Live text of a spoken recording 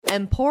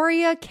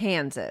Emporia,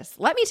 Kansas.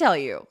 Let me tell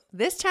you,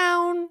 this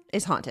town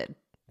is haunted.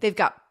 They've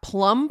got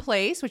Plum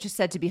Place, which is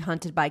said to be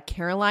haunted by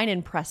Caroline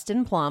and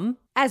Preston Plum,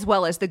 as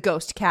well as the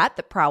ghost cat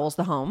that prowls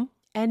the home,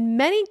 and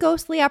many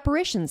ghostly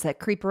apparitions that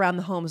creep around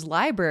the home's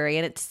library,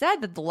 and it's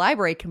said that the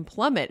library can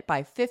plummet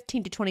by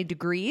 15 to 20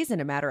 degrees in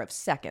a matter of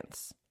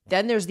seconds.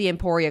 Then there's the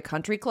Emporia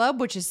Country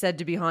Club, which is said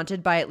to be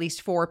haunted by at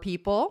least 4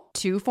 people,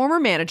 2 former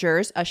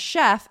managers, a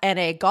chef, and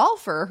a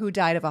golfer who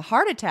died of a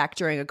heart attack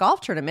during a golf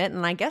tournament,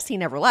 and I guess he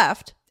never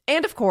left.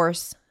 And of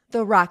course,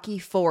 the Rocky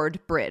Ford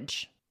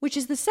Bridge, which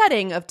is the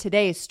setting of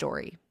today's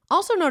story.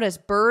 Also known as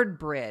Bird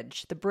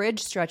Bridge, the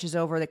bridge stretches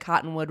over the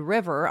Cottonwood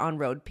River on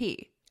Road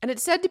P, and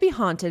it's said to be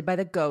haunted by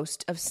the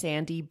ghost of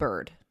Sandy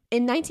Bird.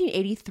 In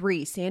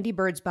 1983, Sandy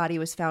Bird's body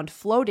was found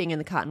floating in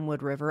the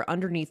Cottonwood River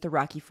underneath the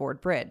Rocky Ford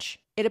Bridge.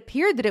 It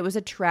appeared that it was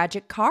a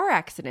tragic car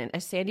accident,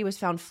 as Sandy was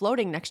found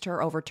floating next to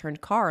her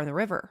overturned car in the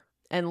river.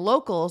 And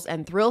locals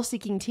and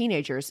thrill-seeking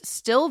teenagers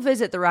still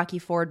visit the Rocky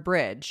Ford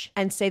Bridge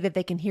and say that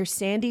they can hear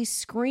Sandy's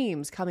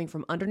screams coming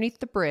from underneath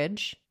the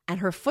bridge, and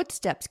her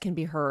footsteps can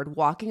be heard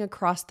walking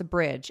across the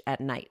bridge at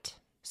night.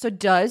 So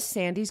does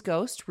Sandy's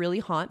ghost really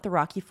haunt the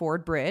Rocky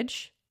Ford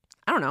Bridge?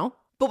 I don't know.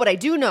 But what I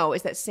do know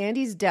is that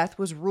Sandy's death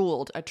was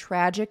ruled a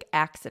tragic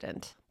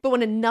accident. But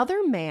when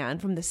another man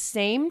from the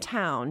same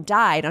town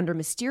died under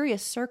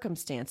mysterious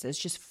circumstances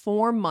just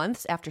 4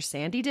 months after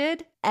Sandy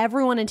did,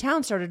 everyone in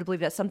town started to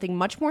believe that something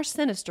much more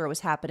sinister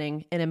was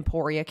happening in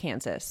Emporia,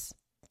 Kansas.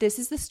 This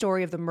is the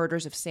story of the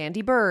murders of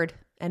Sandy Bird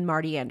and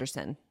Marty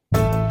Anderson.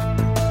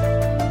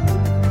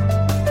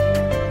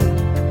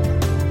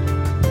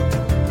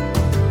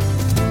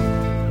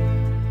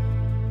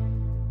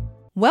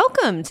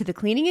 Welcome to the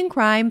Cleaning and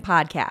Crime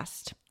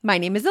podcast. My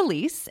name is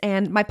Elise,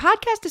 and my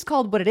podcast is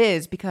called what it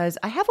is because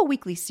I have a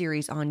weekly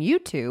series on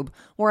YouTube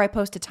where I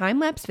post a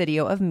time-lapse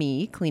video of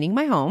me cleaning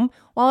my home,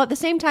 while at the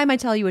same time I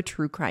tell you a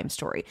true crime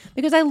story,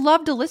 because I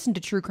love to listen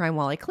to true crime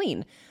while I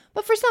clean.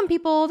 But for some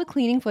people, the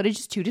cleaning footage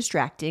is too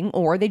distracting,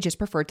 or they just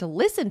prefer to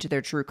listen to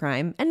their true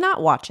crime and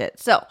not watch it.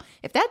 So,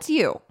 if that's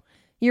you,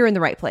 you're in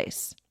the right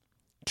place.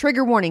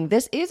 Trigger warning,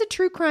 this is a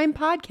true crime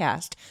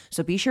podcast,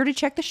 so be sure to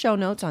check the show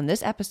notes on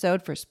this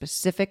episode for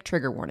specific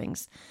trigger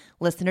warnings.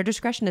 Listener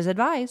discretion is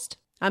advised.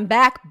 I'm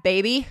back,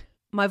 baby.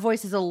 My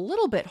voice is a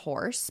little bit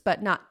hoarse,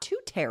 but not too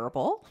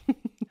terrible.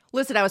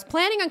 Listen, I was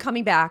planning on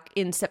coming back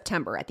in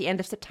September, at the end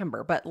of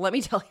September, but let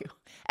me tell you,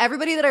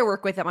 everybody that I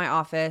work with at my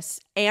office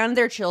and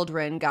their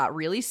children got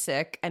really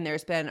sick, and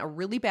there's been a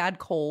really bad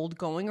cold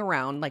going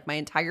around like my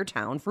entire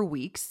town for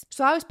weeks.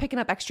 So I was picking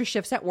up extra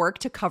shifts at work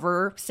to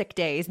cover sick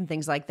days and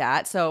things like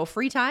that. So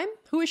free time?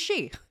 Who is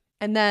she?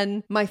 And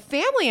then my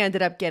family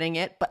ended up getting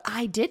it, but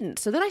I didn't.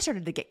 So then I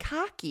started to get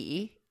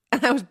cocky,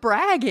 and I was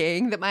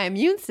bragging that my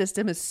immune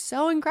system is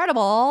so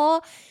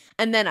incredible.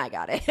 And then I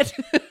got it.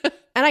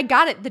 And I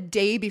got it the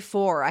day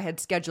before I had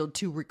scheduled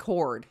to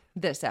record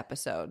this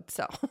episode.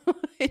 So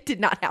it did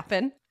not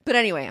happen. But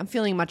anyway, I'm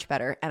feeling much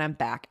better and I'm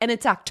back. And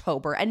it's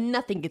October and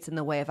nothing gets in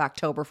the way of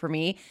October for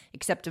me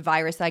except a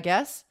virus, I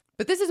guess.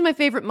 But this is my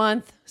favorite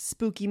month,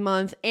 spooky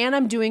month, and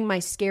I'm doing my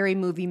scary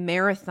movie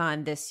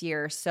marathon this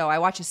year. So I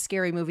watch a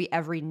scary movie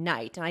every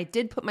night. And I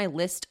did put my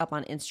list up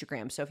on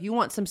Instagram. So if you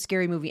want some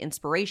scary movie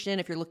inspiration,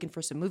 if you're looking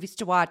for some movies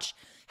to watch,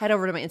 head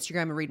over to my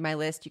Instagram and read my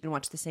list. You can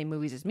watch the same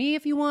movies as me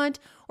if you want,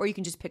 or you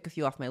can just pick a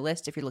few off my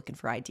list if you're looking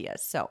for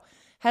ideas. So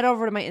head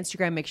over to my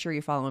Instagram. Make sure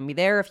you're following me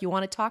there if you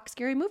want to talk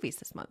scary movies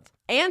this month.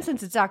 And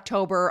since it's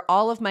October,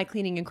 all of my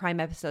cleaning and crime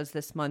episodes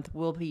this month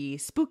will be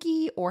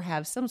spooky or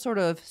have some sort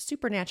of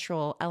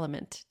supernatural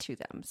element to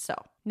them. So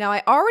now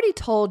I already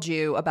told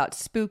you about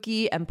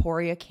spooky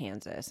Emporia,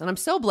 Kansas, and I'm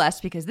so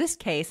blessed because this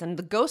case and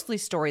the ghostly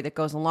story that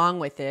goes along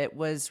with it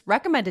was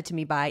recommended to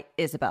me by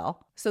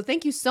Isabel. So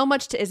thank you so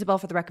much to Isabel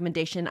for the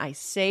recommendation. I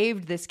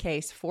saved this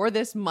case for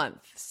this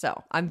month,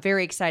 so I'm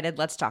very excited.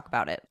 Let's talk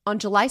about it. On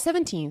July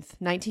 17th,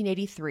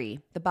 1983,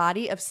 the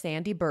body of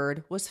Sandy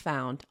Bird was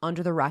found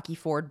under the Rocky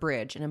Ford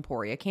Bridge in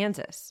Emporia,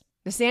 Kansas.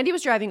 Now, Sandy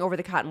was driving over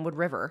the Cottonwood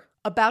River,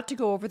 about to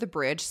go over the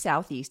bridge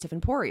southeast of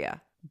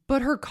Emporia.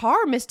 But her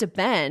car missed a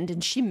bend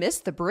and she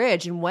missed the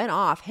bridge and went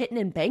off, hit an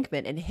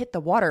embankment, and hit the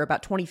water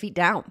about 20 feet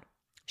down.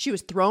 She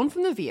was thrown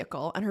from the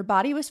vehicle and her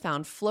body was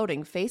found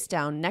floating face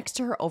down next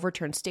to her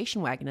overturned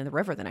station wagon in the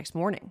river the next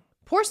morning.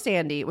 Poor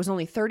Sandy was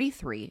only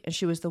 33 and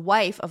she was the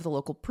wife of the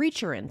local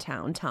preacher in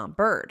town, Tom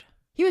Bird.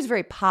 He was a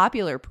very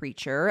popular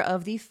preacher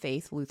of the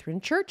Faith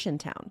Lutheran Church in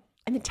town.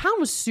 And the town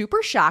was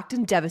super shocked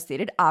and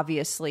devastated,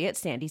 obviously, at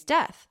Sandy's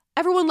death.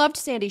 Everyone loved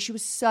Sandy. She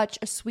was such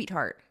a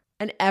sweetheart.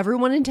 And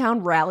everyone in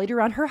town rallied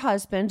around her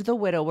husband, the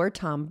widower,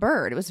 Tom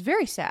Bird. It was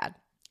very sad.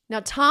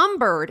 Now, Tom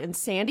Bird and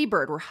Sandy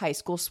Bird were high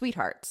school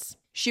sweethearts.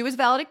 She was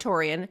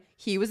valedictorian,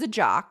 he was a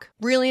jock,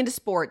 really into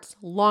sports,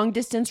 long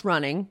distance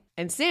running,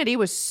 and Sandy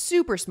was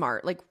super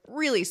smart, like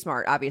really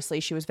smart. Obviously,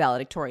 she was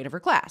valedictorian of her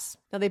class.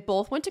 Now, they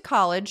both went to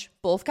college,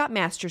 both got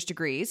master's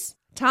degrees.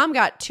 Tom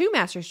got 2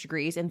 master's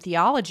degrees in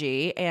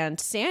theology, and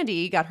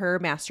Sandy got her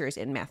master's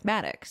in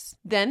mathematics.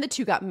 Then the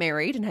two got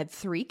married and had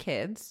 3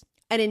 kids.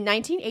 And in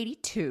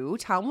 1982,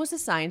 Tom was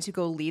assigned to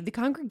go lead the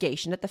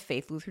congregation at the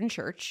Faith Lutheran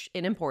Church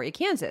in Emporia,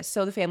 Kansas.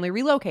 So the family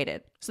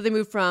relocated. So they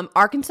moved from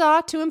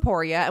Arkansas to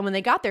Emporia. And when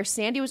they got there,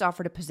 Sandy was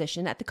offered a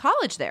position at the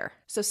college there.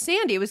 So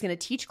Sandy was going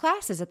to teach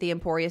classes at the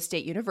Emporia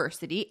State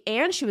University,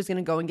 and she was going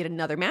to go and get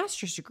another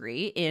master's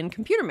degree in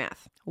computer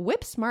math.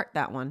 Whip smart,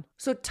 that one.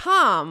 So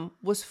Tom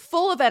was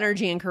full of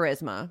energy and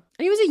charisma. And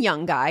he was a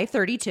young guy,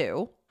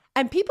 32.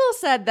 And people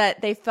said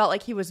that they felt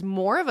like he was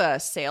more of a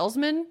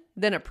salesman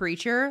than a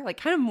preacher, like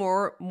kind of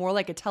more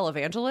like a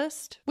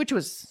televangelist, which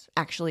was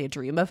actually a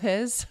dream of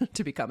his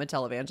to become a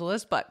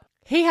televangelist, but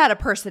he had a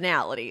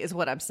personality is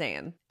what I'm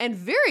saying. And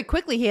very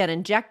quickly he had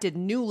injected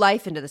new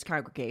life into this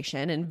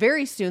congregation, and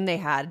very soon they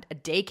had a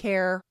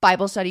daycare,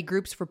 Bible study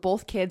groups for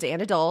both kids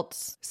and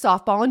adults,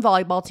 softball and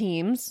volleyball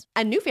teams,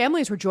 and new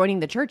families were joining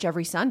the church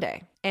every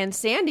Sunday. And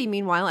Sandy,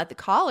 meanwhile, at the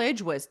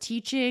college was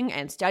teaching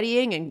and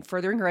studying and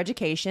furthering her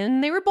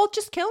education. They were both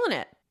just killing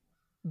it.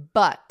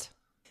 But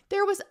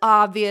there was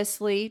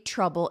obviously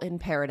trouble in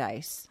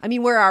paradise. I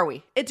mean, where are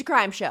we? It's a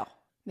crime show.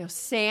 Now,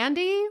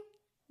 Sandy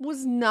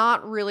was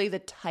not really the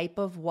type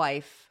of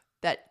wife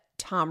that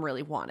Tom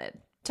really wanted.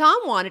 Tom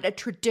wanted a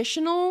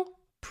traditional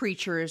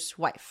preacher's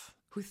wife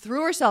who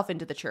threw herself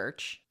into the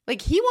church.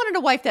 Like, he wanted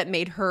a wife that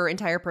made her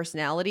entire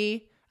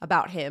personality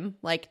about him.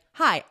 Like,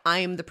 hi, I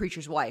am the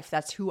preacher's wife.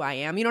 That's who I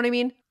am. You know what I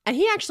mean? And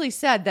he actually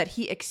said that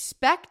he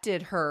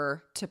expected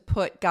her to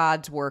put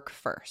God's work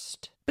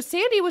first. But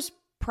Sandy was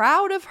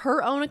proud of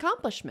her own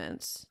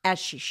accomplishments, as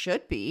she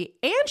should be,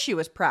 and she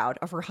was proud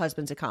of her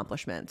husband's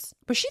accomplishments.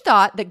 But she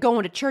thought that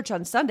going to church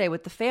on Sunday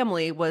with the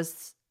family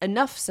was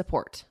enough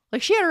support.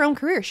 Like, she had her own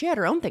career, she had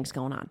her own things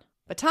going on.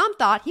 But Tom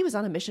thought he was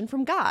on a mission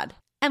from God.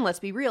 And let's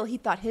be real, he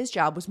thought his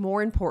job was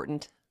more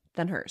important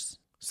than hers.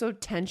 So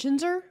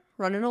tensions are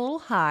running a little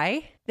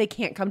high. They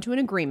can't come to an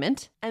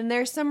agreement, and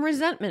there's some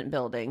resentment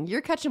building. You're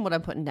catching what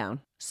I'm putting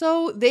down.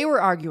 So they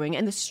were arguing,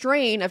 and the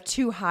strain of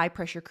two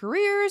high-pressure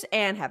careers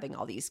and having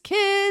all these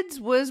kids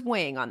was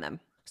weighing on them.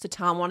 So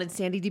Tom wanted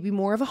Sandy to be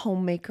more of a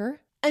homemaker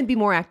and be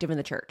more active in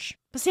the church.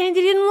 But Sandy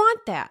didn't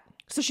want that.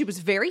 So she was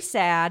very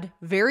sad,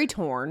 very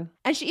torn,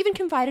 and she even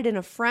confided in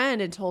a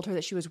friend and told her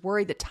that she was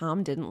worried that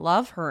Tom didn't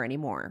love her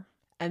anymore.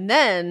 And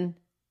then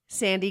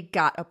Sandy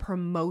got a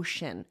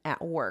promotion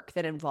at work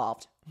that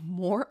involved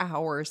more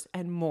hours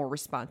and more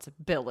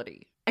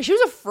responsibility. And she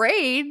was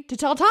afraid to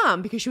tell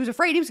Tom because she was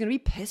afraid he was going to be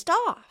pissed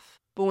off.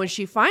 But when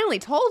she finally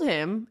told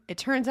him, it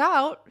turns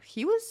out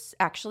he was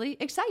actually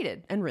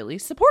excited and really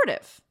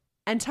supportive.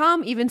 And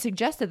Tom even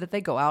suggested that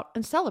they go out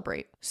and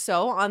celebrate.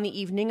 So on the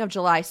evening of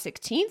July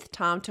 16th,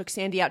 Tom took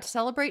Sandy out to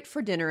celebrate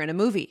for dinner and a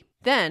movie.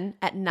 Then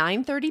at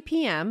 9:30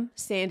 p.m.,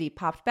 Sandy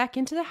popped back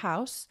into the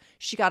house.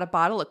 She got a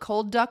bottle of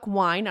cold duck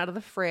wine out of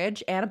the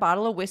fridge and a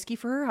bottle of whiskey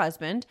for her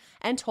husband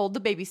and told the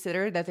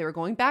babysitter that they were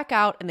going back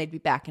out and they'd be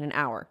back in an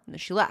hour. And then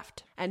she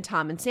left. And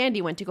Tom and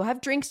Sandy went to go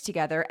have drinks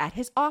together at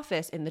his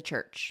office in the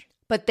church.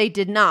 But they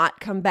did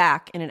not come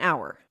back in an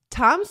hour.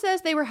 Tom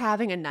says they were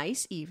having a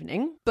nice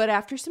evening, but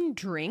after some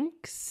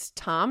drinks,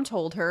 Tom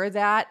told her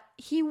that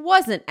he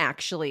wasn't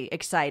actually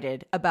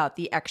excited about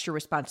the extra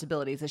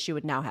responsibilities that she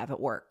would now have at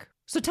work.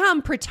 So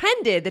Tom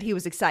pretended that he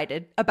was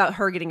excited about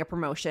her getting a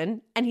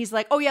promotion. And he's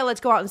like, oh yeah,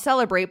 let's go out and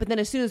celebrate. But then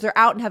as soon as they're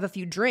out and have a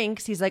few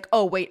drinks, he's like,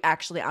 oh wait,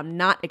 actually, I'm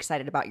not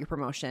excited about your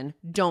promotion.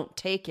 Don't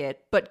take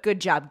it, but good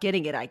job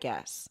getting it, I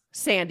guess.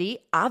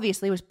 Sandy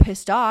obviously was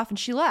pissed off and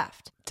she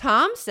left.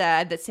 Tom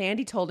said that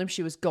Sandy told him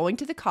she was going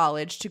to the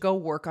college to go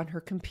work on her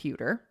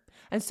computer.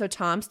 And so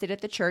Tom stayed at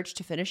the church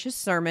to finish his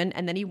sermon,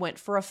 and then he went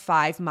for a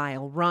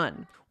 5-mile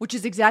run, which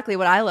is exactly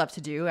what I love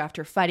to do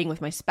after fighting with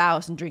my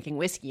spouse and drinking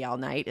whiskey all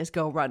night, is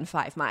go run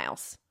 5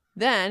 miles.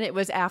 Then it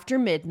was after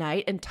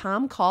midnight, and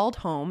Tom called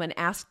home and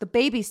asked the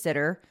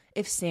babysitter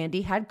if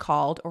Sandy had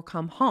called or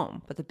come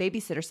home. But the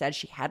babysitter said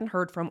she hadn't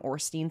heard from or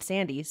seen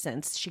Sandy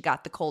since she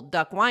got the cold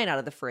duck wine out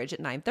of the fridge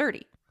at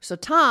 9:30. So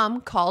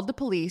Tom called the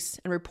police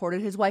and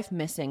reported his wife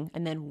missing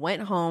and then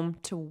went home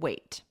to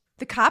wait.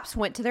 The cops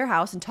went to their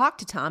house and talked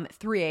to Tom at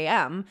 3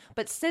 a.m.,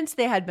 but since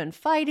they had been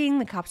fighting,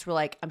 the cops were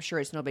like, I'm sure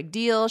it's no big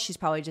deal. She's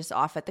probably just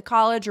off at the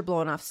college or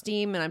blowing off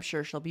steam, and I'm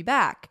sure she'll be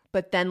back.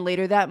 But then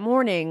later that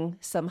morning,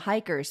 some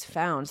hikers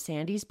found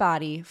Sandy's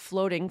body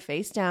floating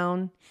face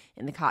down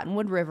in the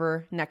Cottonwood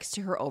River next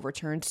to her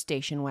overturned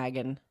station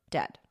wagon,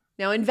 dead.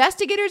 Now,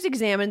 investigators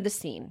examined the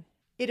scene.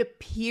 It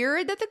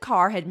appeared that the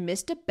car had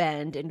missed a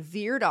bend and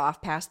veered off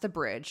past the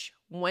bridge,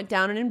 went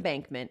down an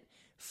embankment,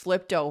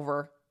 flipped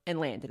over, and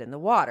landed in the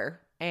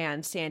water.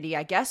 And Sandy,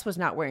 I guess, was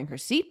not wearing her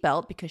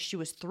seatbelt because she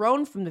was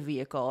thrown from the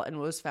vehicle and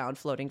was found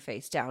floating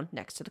face down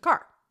next to the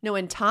car. Now,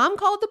 when Tom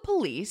called the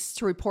police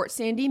to report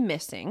Sandy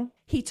missing,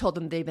 he told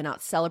them they'd been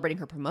out celebrating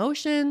her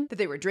promotion, that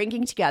they were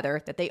drinking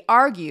together, that they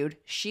argued,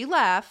 she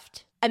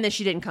left, and then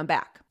she didn't come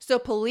back. So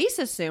police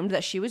assumed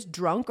that she was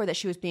drunk or that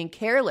she was being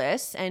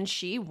careless, and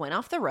she went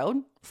off the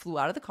road, flew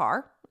out of the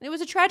car. It was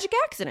a tragic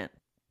accident.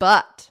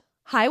 But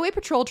Highway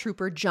Patrol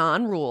Trooper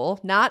John Rule,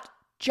 not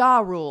Ja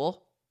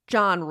Rule,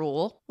 John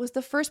Rule, was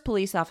the first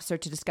police officer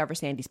to discover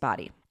Sandy's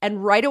body.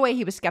 And right away,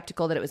 he was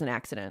skeptical that it was an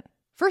accident.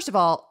 First of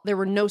all, there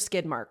were no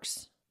skid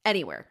marks.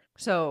 anywhere.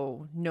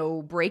 So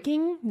no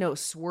braking, no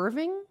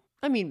swerving.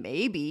 I mean,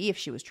 maybe if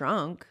she was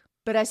drunk.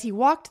 But as he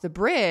walked the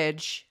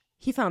bridge,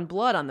 he found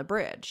blood on the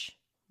bridge.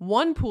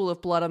 One pool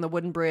of blood on the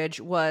wooden bridge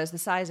was the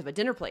size of a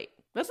dinner plate.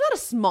 That's not a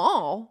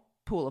small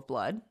pool of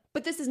blood.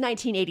 But this is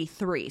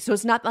 1983, so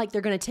it's not like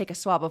they're going to take a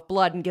swab of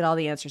blood and get all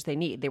the answers they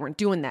need. They weren't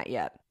doing that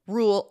yet.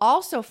 Rule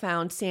also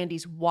found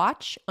Sandy's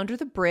watch under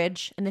the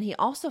bridge, and then he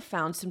also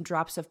found some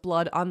drops of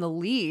blood on the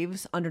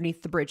leaves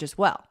underneath the bridge as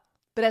well.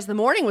 But as the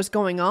morning was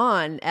going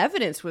on,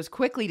 evidence was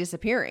quickly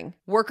disappearing.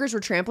 Workers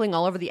were trampling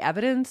all over the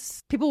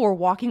evidence. People were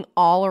walking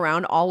all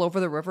around all over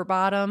the river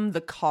bottom.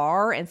 The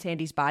car and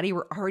Sandy's body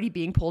were already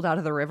being pulled out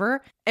of the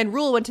river. And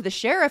Rule went to the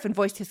sheriff and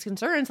voiced his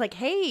concerns like,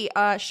 hey,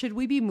 should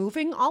we be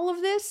moving all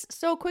of this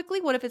so quickly?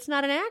 What if it's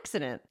not an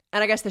accident?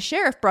 And I guess the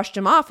sheriff brushed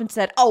him off and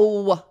said,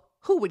 oh,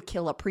 who would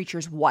kill a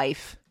preacher's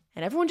wife?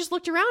 And everyone just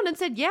looked around and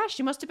said, yeah,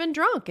 she must have been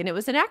drunk and it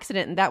was an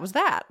accident and that was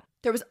that.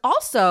 There was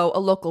also a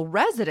local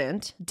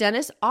resident,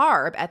 Dennis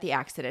Arb, at the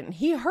accident, and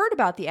he heard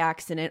about the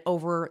accident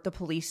over the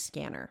police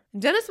scanner.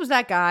 Dennis was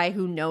that guy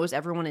who knows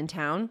everyone in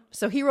town,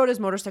 so he rode his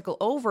motorcycle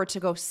over to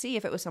go see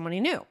if it was someone he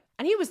knew.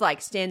 And he was like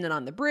standing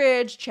on the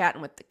bridge,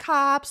 chatting with the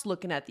cops,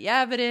 looking at the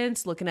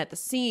evidence, looking at the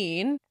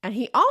scene, and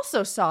he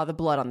also saw the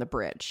blood on the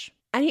bridge.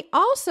 And he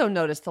also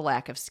noticed the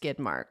lack of skid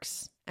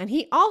marks. And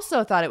he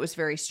also thought it was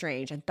very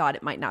strange and thought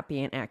it might not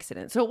be an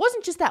accident. So it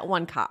wasn't just that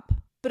one cop.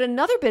 But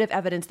another bit of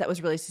evidence that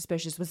was really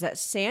suspicious was that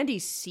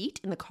Sandy's seat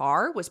in the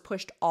car was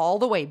pushed all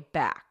the way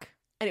back.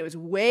 And it was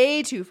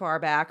way too far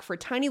back for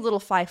tiny little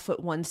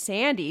 5'1"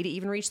 Sandy to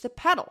even reach the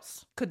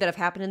pedals. Could that have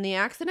happened in the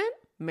accident?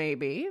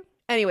 Maybe.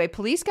 Anyway,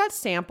 police got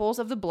samples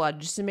of the blood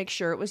just to make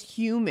sure it was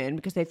human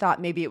because they thought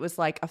maybe it was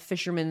like a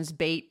fisherman's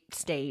bait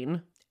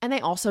stain. And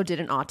they also did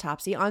an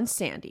autopsy on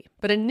Sandy.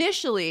 But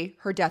initially,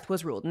 her death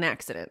was ruled an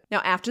accident.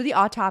 Now, after the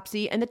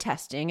autopsy and the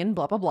testing and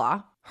blah, blah,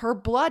 blah, her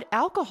blood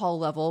alcohol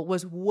level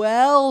was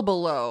well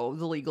below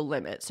the legal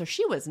limit, so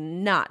she was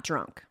not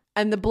drunk.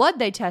 And the blood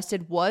they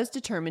tested was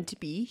determined to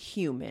be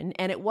human,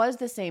 and it was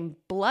the same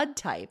blood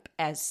type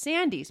as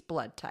Sandy's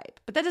blood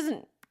type. But that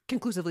doesn't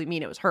conclusively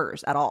mean it was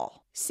hers at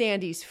all.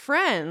 Sandy's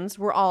friends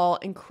were all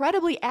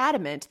incredibly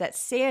adamant that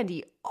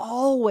Sandy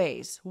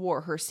always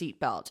wore her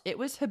seatbelt. It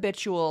was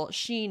habitual.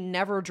 She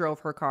never drove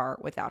her car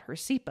without her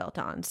seatbelt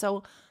on.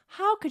 So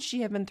how could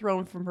she have been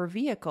thrown from her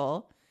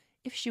vehicle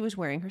if she was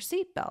wearing her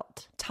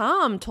seatbelt?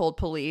 Tom told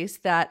police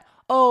that,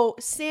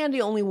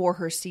 Sandy only wore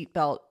her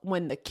seatbelt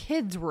when the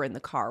kids were in the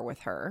car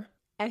with her.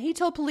 And he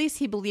told police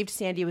he believed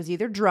Sandy was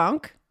either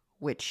drunk,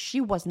 which she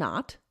was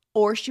not,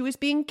 or she was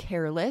being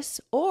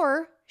careless,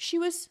 or she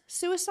was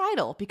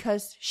suicidal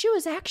because she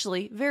was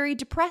actually very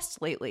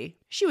depressed lately.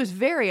 She was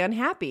very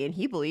unhappy, and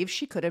he believed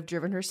she could have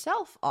driven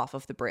herself off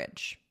of the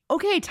bridge.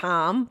 Okay,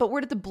 Tom, but where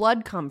did the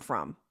blood come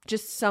from?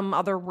 Just some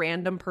other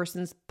random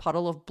person's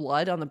puddle of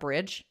blood on the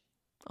bridge?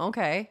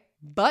 Okay.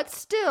 But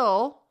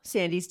still,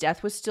 Sandy's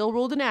death was still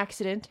ruled an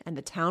accident, and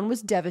the town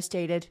was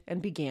devastated and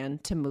began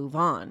to move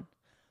on.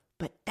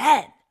 But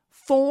then,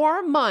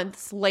 4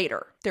 months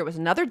later, there was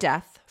another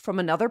death from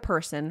another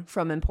person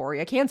from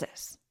Emporia,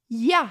 Kansas.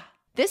 Yeah,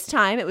 this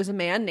time it was a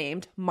man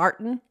named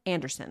Martin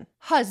Anderson,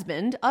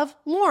 husband of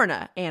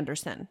Lorna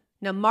Anderson.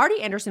 Now,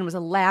 Marty Anderson was a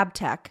lab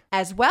tech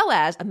as well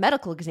as a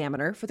medical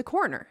examiner for the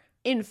coroner.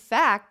 In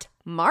fact,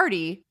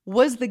 Marty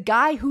was the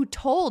guy who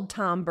told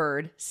Tom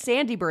Bird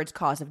Sandy Bird's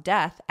cause of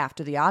death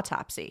after the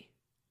autopsy.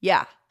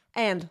 Yeah,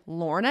 and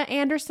Lorna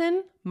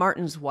Anderson,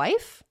 Martin's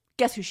wife,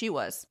 guess who she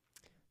was?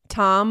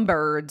 Tom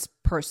Bird's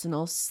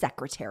personal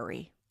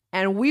secretary.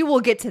 And we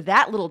will get to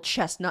that little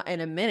chestnut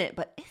in a minute,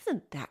 but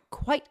isn't that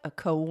quite a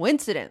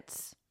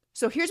coincidence?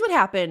 So here's what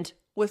happened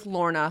with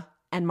Lorna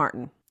and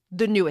Martin,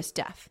 the newest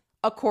death.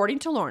 According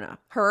to Lorna,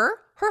 her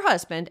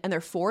husband, and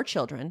their 4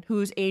 children,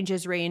 whose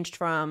ages ranged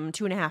from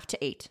 2.5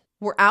 to 8,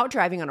 were out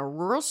driving on a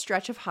rural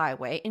stretch of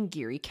highway in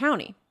Geary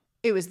County.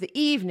 It was the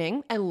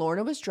evening, and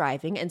Lorna was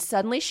driving, and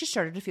suddenly she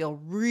started to feel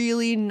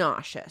really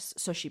nauseous.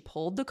 So she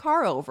pulled the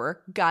car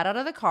over, got out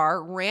of the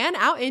car, ran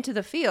out into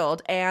the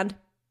field, and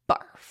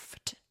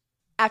barfed.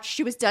 After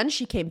she was done,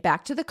 she came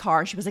back to the car,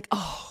 and she was like,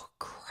 oh,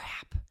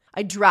 crap.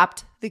 I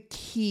dropped the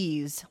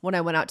keys when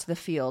I went out to the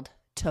field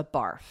to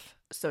barf.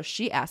 So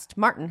she asked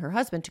Martin, her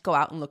husband, to go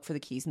out and look for the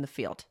keys in the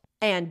field.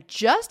 And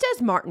just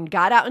as Martin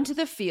got out into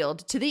the field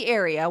to the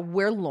area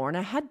where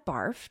Lorna had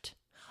barfed,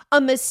 a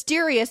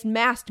mysterious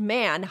masked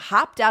man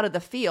hopped out of the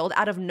field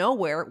out of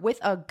nowhere with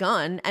a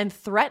gun and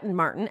threatened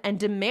Martin and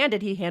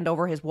demanded he hand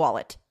over his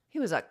wallet. He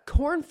was a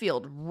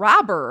cornfield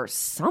robber or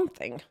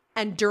something.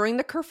 And during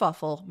the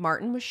kerfuffle,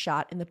 Martin was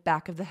shot in the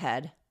back of the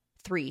head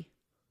 3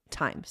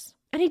 times.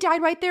 And he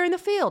died right there in the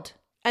field.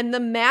 And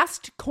the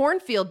masked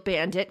cornfield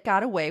bandit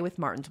got away with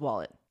Martin's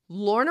wallet.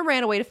 Lorna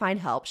ran away to find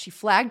help. She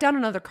flagged down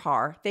another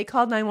car. They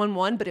called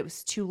 911, but it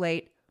was too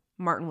late.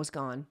 Martin was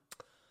gone.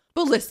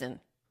 But listen,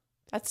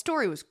 that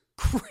story was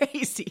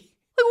crazy.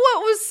 Like,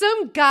 what, was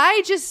some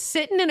guy just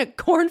sitting in a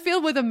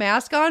cornfield with a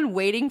mask on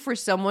waiting for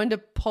someone to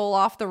pull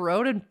off the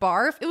road and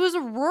barf? It was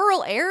a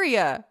rural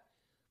area.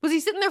 Was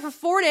he sitting there for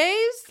 4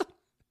 days?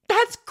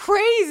 That's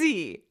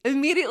crazy.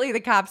 Immediately, the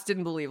cops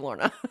didn't believe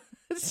Lorna.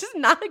 It's just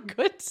not a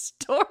good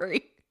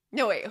story.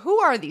 No, wait, who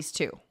are these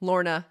two?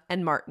 Lorna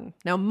and Martin.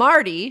 Now,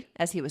 Marty,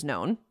 as he was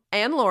known,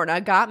 and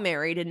Lorna got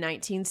married in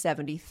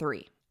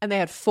 1973, and they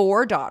had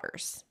 4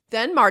 daughters.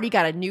 Then Marty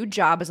got a new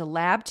job as a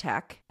lab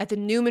tech at the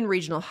Newman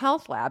Regional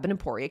Health Lab in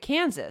Emporia,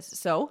 Kansas,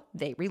 so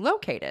they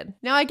relocated.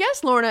 Now, I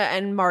guess Lorna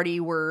and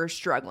Marty were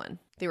struggling.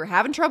 They were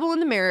having trouble in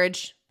the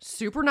marriage,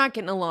 super not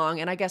getting along,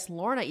 and I guess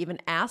Lorna even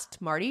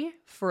asked Marty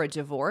for a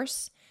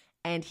divorce,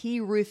 and he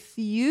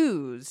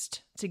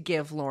refused to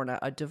give Lorna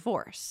a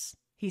divorce.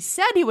 He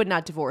said he would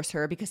not divorce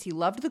her because he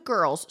loved the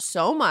girls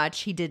so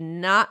much he did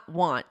not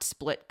want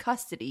split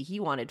custody. He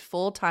wanted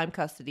full-time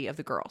custody of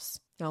the girls.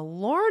 Now,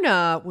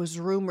 Lorna was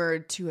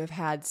rumored to have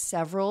had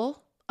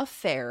several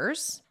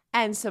affairs,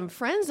 and some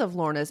friends of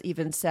Lorna's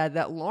even said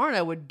that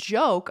Lorna would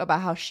joke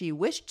about how she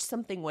wished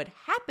something would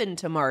happen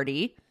to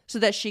Marty so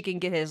that she can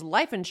get his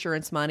life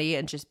insurance money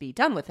and just be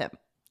done with him.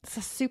 It's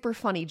a super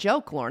funny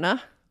joke,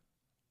 Lorna.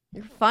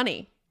 You're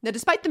funny. Now,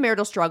 despite the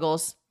marital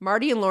struggles,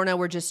 Marty and Lorna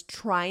were just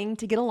trying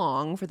to get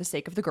along for the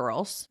sake of the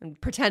girls and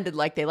pretended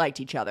like they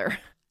liked each other.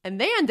 And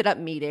they ended up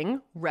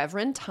meeting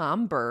Reverend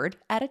Tom Bird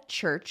at a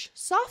church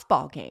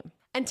softball game.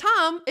 And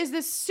Tom is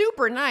this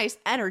super nice,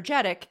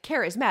 energetic,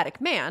 charismatic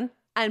man.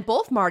 And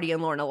both Marty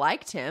and Lorna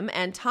liked him,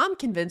 and Tom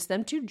convinced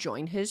them to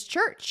join his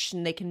church,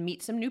 and they can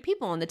meet some new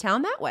people in the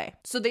town that way.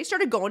 So they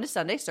started going to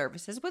Sunday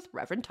services with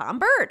Reverend Tom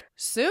Bird.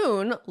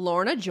 Soon,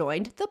 Lorna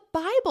joined the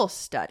Bible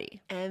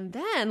study, and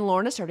then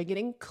Lorna started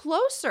getting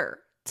closer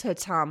to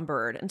Tom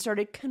Bird and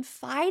started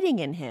confiding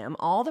in him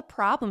all the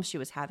problems she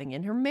was having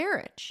in her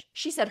marriage.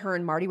 She said her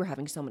and Marty were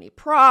having so many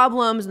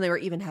problems, and they were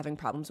even having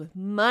problems with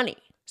money.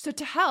 So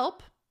to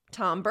help,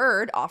 Tom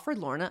Bird offered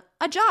Lorna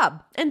a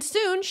job, and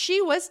soon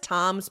she was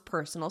Tom's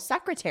personal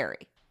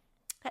secretary.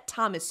 That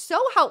Tom is so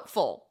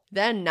helpful.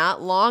 Then,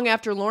 not long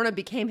after Lorna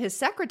became his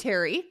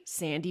secretary,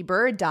 Sandy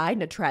Bird died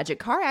in a tragic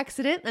car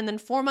accident, and then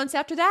 4 months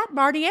after that,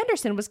 Marty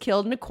Anderson was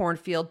killed in a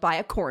cornfield by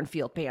a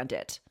cornfield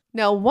bandit.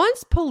 Now,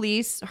 once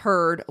police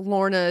heard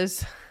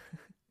Lorna's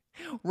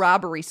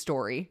robbery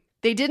story,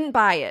 they didn't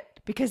buy it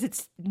because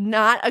it's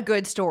not a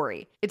good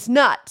story. It's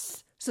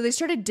nuts. So they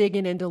started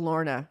digging into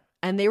Lorna.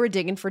 And they were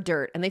digging for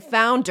dirt, and they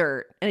found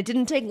dirt. And it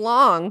didn't take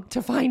long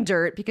to find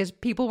dirt because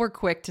people were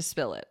quick to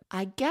spill it.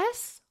 I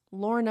guess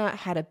Lorna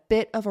had a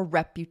bit of a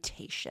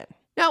reputation.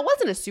 Now, it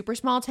wasn't a super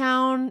small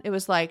town. It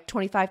was like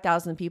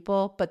 25,000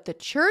 people, but the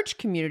church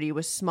community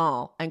was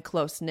small and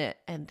close-knit,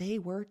 and they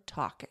were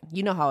talking.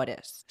 You know how it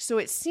is. So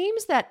it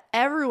seems that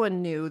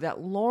everyone knew that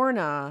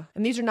Lorna,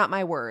 and these are not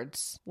my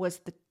words, was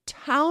the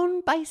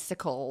town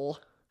bicycle.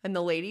 And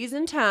the ladies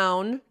in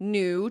town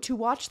knew to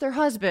watch their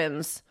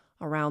husbands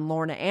around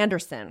Lorna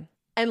Anderson.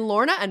 And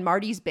Lorna and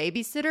Marty's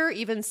babysitter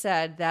even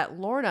said that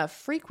Lorna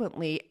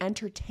frequently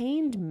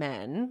entertained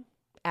men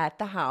at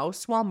the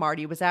house while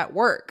Marty was at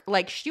work.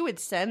 Like, she would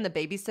send the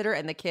babysitter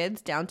and the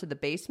kids down to the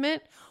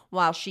basement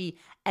while she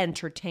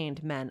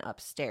entertained men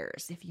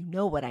upstairs, if you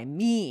know what I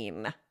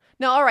mean.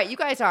 Now, all right, you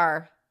guys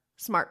are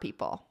smart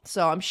people,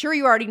 so I'm sure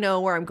you already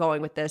know where I'm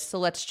going with this, so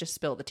let's just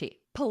spill the tea.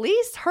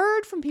 Police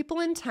heard from people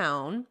in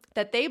town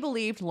that they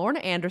believed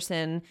Lorna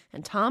Anderson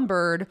and Tom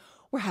Bird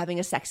were having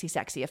a sexy,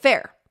 sexy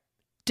affair.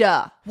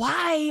 Duh.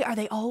 Why are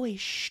they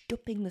always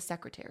stooping the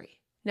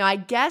secretary? Now, I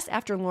guess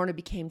after Lorna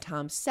became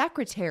Tom's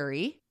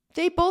secretary,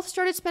 they both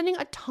started spending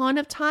a ton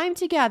of time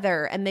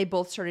together, and they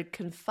both started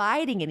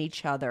confiding in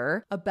each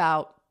other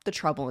about the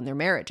trouble in their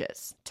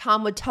marriages.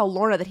 Tom would tell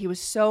Lorna that he was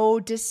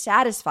so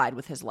dissatisfied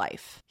with his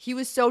life. He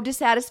was so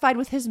dissatisfied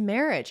with his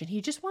marriage, and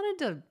he just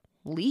wanted to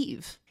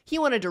leave. He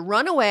wanted to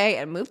run away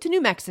and move to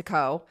New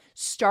Mexico,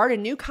 start a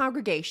new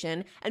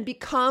congregation, and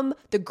become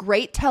the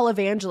great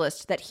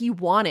televangelist that he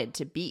wanted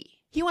to be.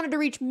 He wanted to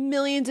reach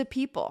millions of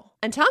people.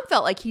 And Tom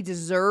felt like he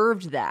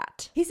deserved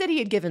that. He said he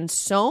had given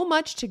so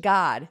much to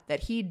God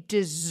that he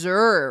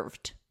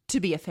deserved to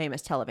be a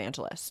famous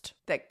televangelist,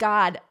 that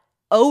God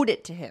owed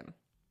it to him.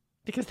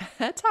 Because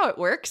that's how it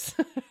works.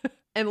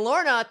 And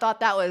Lorna thought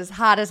that was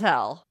hot as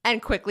hell.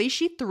 And quickly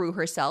she threw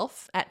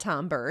herself at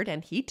Tom Bird,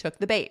 and he took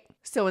the bait.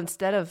 So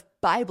instead of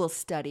Bible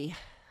study,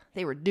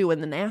 they were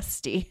doing the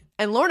nasty.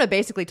 And Lorna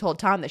basically told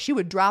Tom that she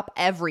would drop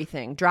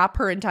everything, drop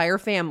her entire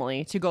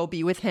family to go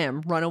be with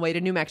him, run away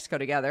to New Mexico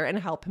together, and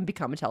help him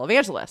become a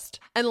televangelist.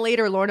 And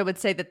later, Lorna would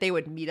say that they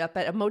would meet up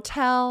at a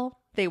motel,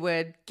 they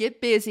would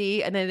get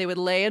busy, and then they would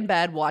lay in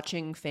bed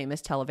watching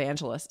famous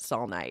televangelists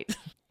all night.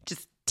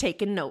 Just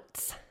taking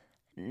notes.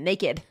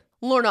 Naked.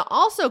 Lorna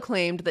also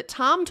claimed that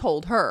Tom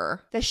told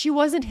her that she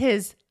wasn't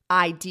his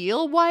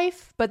ideal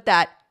wife, but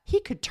that he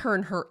could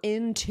turn her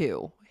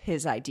into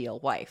his ideal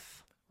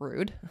wife.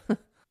 Rude.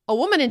 A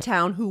woman in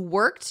town who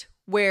worked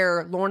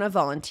where Lorna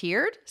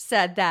volunteered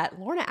said that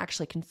Lorna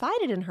actually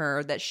confided in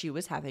her that she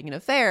was having an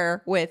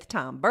affair with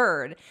Tom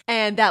Bird,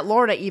 and that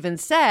Lorna even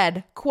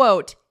said,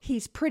 quote,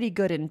 "He's pretty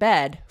good in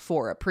bed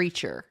for a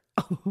preacher."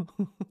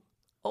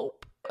 Oh.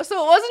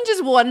 So it wasn't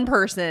just one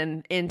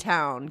person in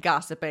town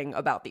gossiping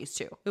about these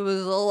two. It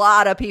was a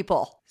lot of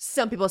people.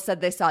 Some people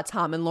said they saw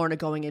Tom and Lorna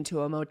going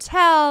into a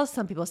motel.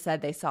 Some people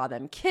said they saw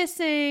them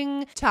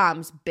kissing.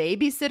 Tom's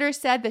babysitter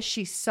said that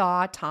she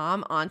saw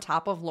Tom on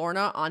top of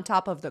Lorna on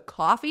top of the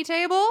coffee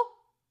table.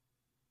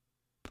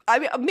 I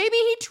mean, maybe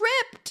he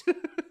tripped.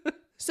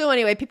 So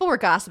anyway, people were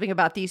gossiping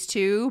about these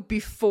two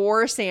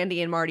before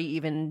Sandy and Marty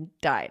even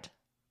died.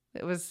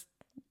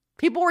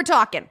 People were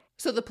talking.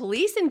 So the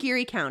police in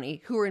Geary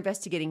County who were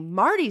investigating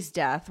Marty's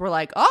death were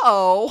like,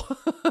 uh-oh,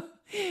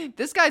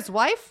 this guy's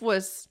wife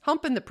was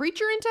humping the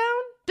preacher in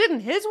town? Didn't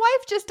his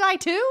wife just die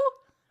too?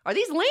 Are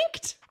these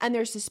linked? And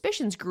their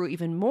suspicions grew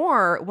even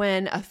more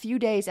when a few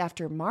days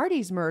after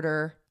Marty's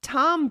murder,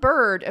 Tom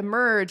Bird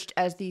emerged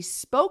as the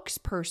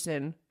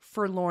spokesperson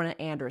for Lorna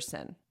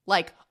Anderson.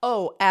 Like,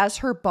 oh, as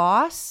her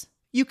boss,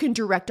 you can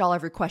direct all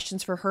of your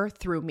questions for her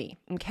through me,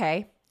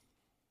 okay?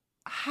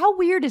 How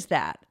weird is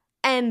that?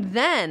 And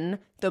then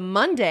the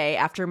Monday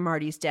after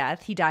Marty's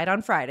death, he died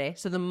on Friday.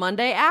 So the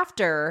Monday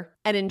after,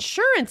 an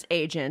insurance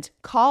agent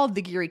called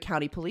the Geary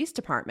County Police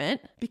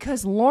Department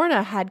because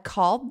Lorna had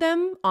called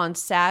them on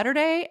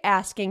Saturday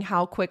asking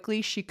how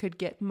quickly she could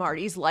get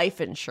Marty's life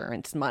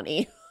insurance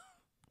money.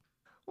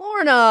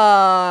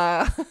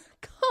 Lorna,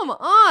 come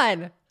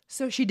on.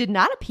 So she did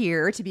not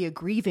appear to be a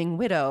grieving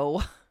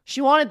widow.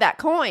 She wanted that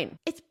coin.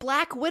 It's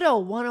Black Widow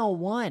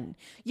 101.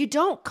 You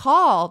don't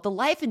call the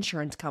life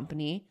insurance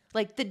company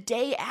like the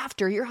day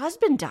after your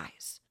husband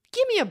dies.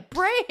 Give me a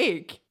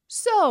break.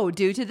 So,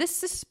 due to this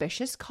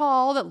suspicious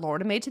call that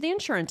Lorna made to the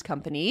insurance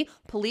company,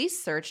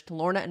 police searched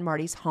Lorna and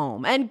Marty's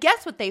home. And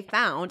guess what they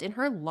found in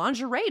her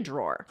lingerie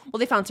drawer? Well,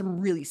 they found some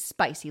really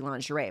spicy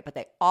lingerie, but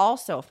they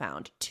also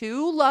found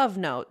 2 love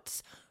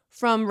notes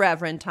from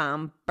Reverend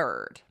Tom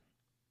Bird.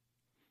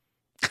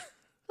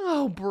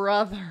 Oh,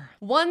 brother.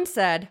 One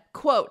said,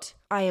 quote,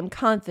 I am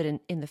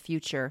confident in the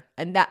future,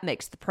 and that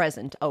makes the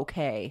present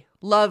okay.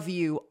 Love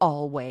you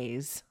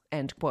always,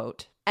 end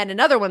quote. And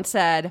another one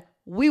said,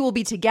 we will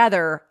be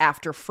together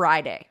after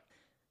Friday.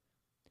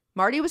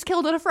 Marty was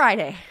killed on a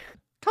Friday.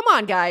 Come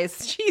on,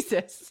 guys.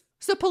 Jesus.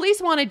 So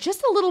police wanted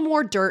just a little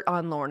more dirt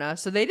on Lorna,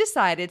 so they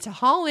decided to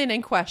haul in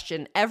and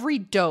question every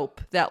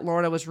dope that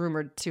Lorna was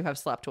rumored to have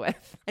slept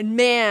with. And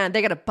man,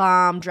 they got a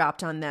bomb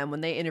dropped on them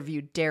when they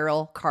interviewed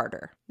Daryl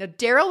Carter. Now,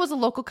 Daryl was a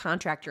local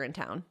contractor in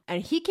town,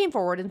 and he came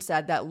forward and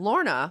said that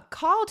Lorna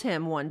called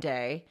him one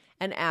day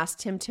and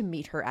asked him to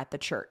meet her at the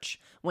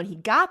church. When he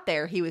got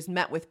there, he was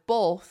met with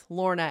both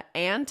Lorna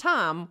and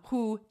Tom,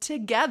 who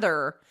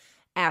together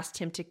asked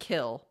him to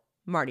kill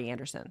Marty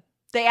Anderson.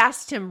 They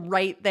asked him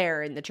right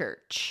there in the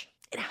church.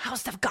 In a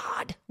house of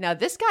God. Now,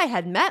 this guy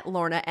had met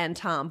Lorna and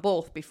Tom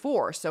both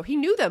before, so he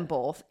knew them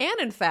both. And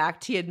in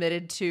fact, he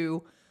admitted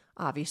to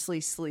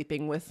obviously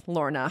sleeping with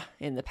Lorna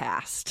in the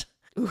past.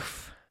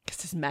 Oof,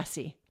 this is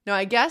messy. Now,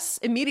 I guess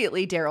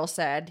immediately Daryl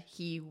said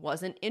he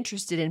wasn't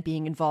interested in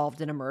being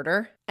involved in a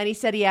murder. And he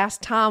said he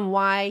asked Tom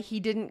why he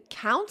didn't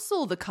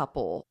counsel the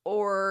couple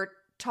or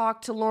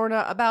talk to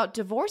Lorna about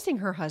divorcing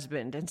her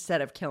husband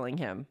instead of killing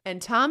him. And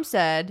Tom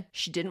said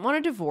she didn't want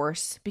a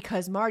divorce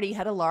because Marty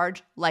had a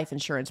large life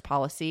insurance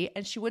policy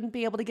and she wouldn't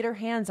be able to get her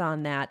hands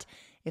on that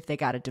if they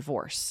got a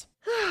divorce.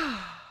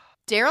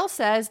 Daryl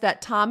says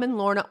that Tom and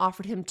Lorna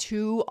offered him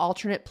 2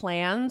 alternate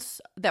plans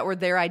that were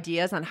their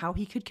ideas on how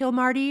he could kill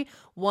Marty.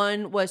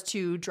 One was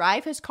to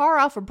drive his car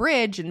off a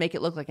bridge and make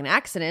it look like an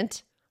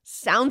accident.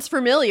 Sounds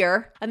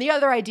familiar. And the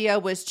other idea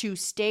was to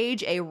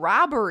stage a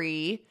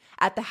robbery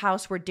at the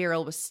house where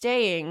Daryl was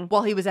staying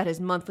while he was at his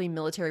monthly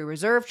military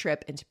reserve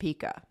trip in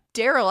Topeka.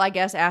 Daryl, I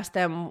guess, asked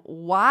them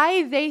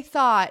why they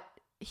thought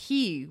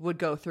he would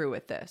go through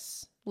with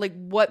this. Like,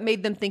 what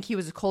made them think he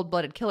was a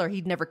cold-blooded killer?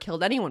 He'd never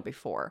killed anyone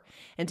before.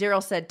 And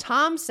Daryl said,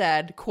 Tom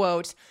said,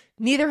 quote,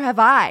 neither have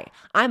I.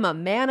 I'm a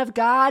man of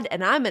God,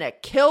 and I'm going to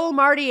kill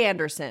Marty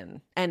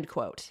Anderson, end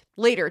quote.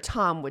 Later,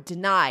 Tom would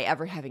deny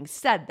ever having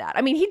said that.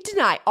 I mean, he'd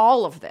deny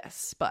all of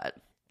this, but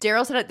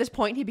Daryl said at this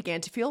point he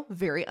began to feel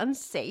very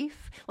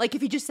unsafe. Like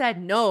if he just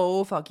said,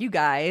 no, fuck you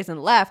guys,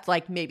 and left,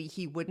 like maybe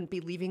he wouldn't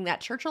be leaving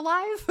that church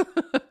alive.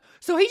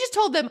 So he just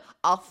told them,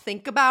 I'll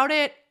think about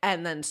it,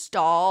 and then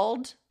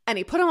stalled. And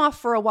he put him off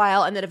for a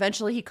while, and then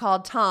eventually he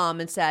called Tom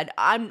and said,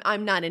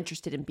 I'm not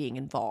interested in being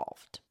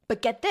involved.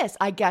 But get this,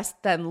 I guess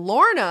then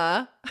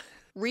Lorna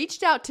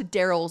reached out to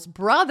Daryl's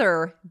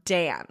brother,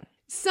 Dan.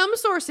 Some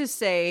sources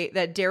say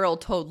that Daryl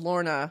told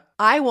Lorna,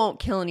 I won't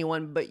kill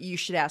anyone, but you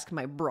should ask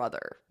my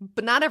brother.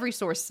 But not every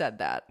source said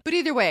that. But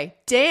either way,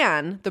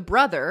 Dan, the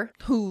brother,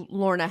 who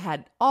Lorna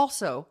had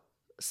also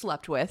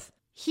slept with,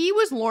 he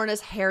was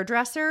Lorna's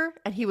hairdresser,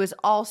 and he was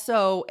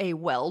also a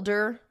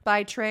welder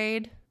by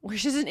trade,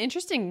 which is an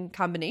interesting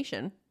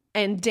combination.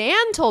 And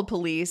Dan told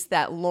police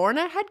that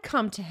Lorna had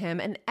come to him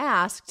and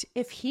asked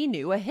if he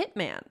knew a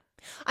hitman.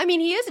 I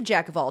mean, he is a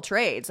jack of all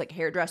trades, like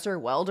hairdresser,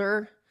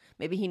 welder.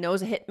 Maybe he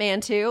knows a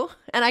hitman too.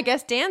 And I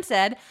guess Dan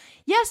said,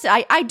 yes,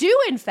 I do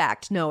in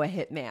fact know a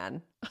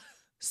hitman.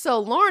 So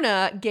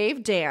Lorna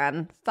gave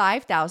Dan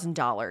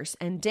 $5,000,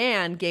 and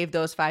Dan gave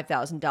those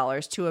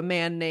 $5,000 to a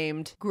man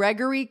named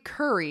Gregory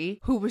Curry,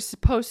 who was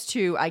supposed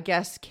to, I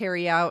guess,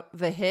 carry out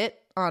the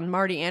hit on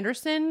Marty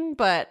Anderson,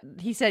 but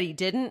he said he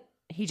didn't.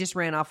 He just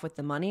ran off with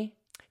the money.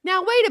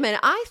 Now, wait a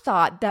minute. I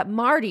thought that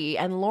Marty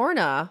and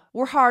Lorna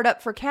were hard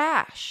up for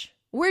cash.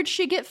 Where'd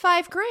she get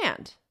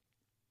 $5,000?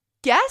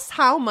 Guess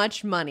how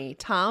much money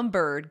Tom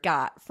Bird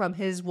got from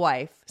his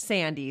wife,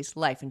 Sandy's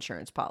life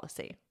insurance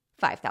policy?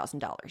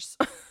 $5,000.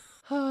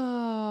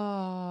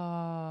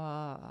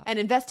 And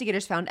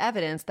investigators found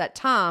evidence that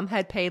Tom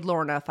had paid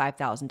Lorna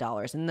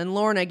 $5,000. And then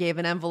Lorna gave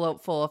an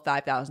envelope full of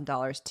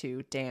 $5,000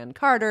 to Dan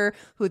Carter,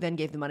 who then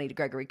gave the money to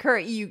Gregory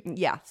Curry.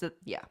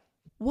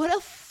 What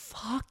a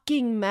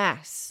fucking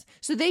mess.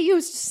 So they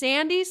used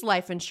Sandy's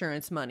life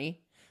insurance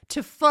money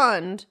to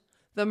fund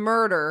the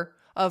murder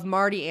of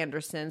Marty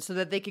Anderson so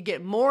that they could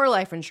get more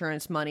life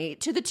insurance money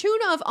to the tune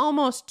of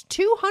almost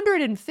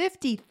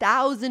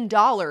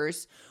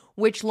 $250,000,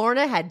 which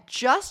Lorna had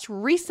just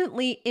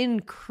recently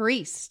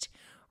increased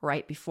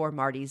right before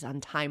Marty's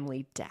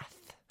untimely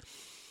death.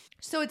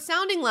 So it's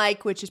sounding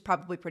like, which is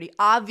probably pretty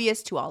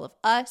obvious to all of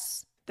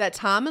us, that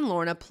Tom and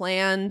Lorna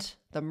planned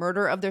the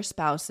murder of their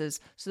spouses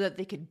so that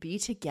they could be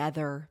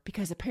together,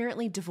 because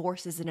apparently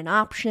divorce isn't an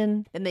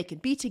option, and they could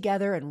be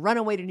together and run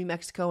away to New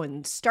Mexico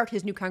and start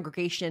his new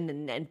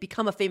congregation and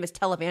become a famous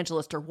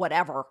televangelist or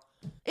whatever.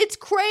 It's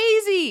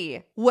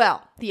crazy!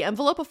 Well, the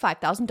envelope of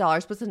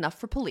 $5,000 was enough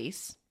for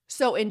police.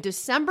 So in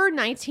December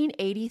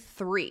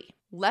 1983,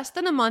 less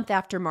than a month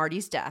after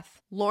Marty's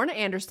death, Lorna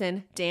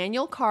Anderson,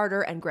 Daniel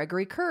Carter, and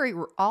Gregory Curry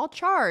were all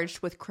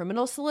charged with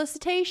criminal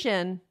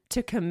solicitation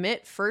to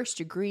commit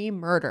first-degree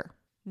murder.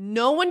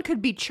 No one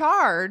could be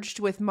charged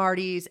with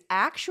Marty's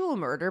actual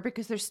murder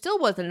because there still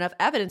wasn't enough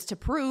evidence to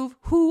prove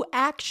who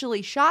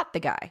actually shot the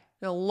guy.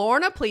 Now,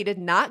 Lorna pleaded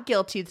not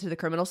guilty to the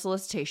criminal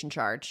solicitation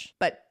charge,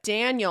 but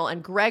Daniel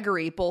and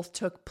Gregory both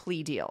took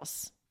plea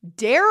deals.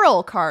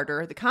 Daryl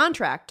Carter, the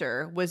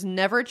contractor, was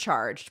never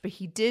charged, but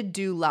he did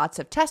do lots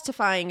of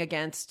testifying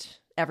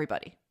against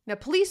everybody. Now,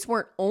 police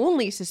weren't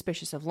only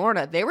suspicious of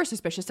Lorna, they were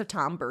suspicious of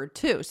Tom Bird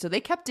too, so they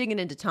kept digging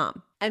into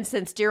Tom. And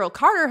since Daryl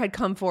Carter had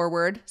come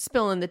forward,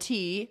 spilling the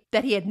tea,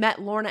 that he had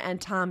met Lorna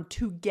and Tom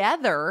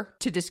together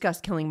to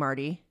discuss killing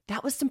Marty,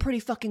 that was some pretty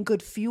fucking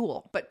good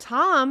fuel. But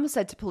Tom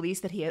said to police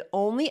that he had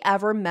only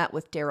ever met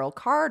with Daryl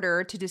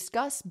Carter to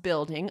discuss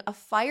building a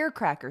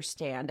firecracker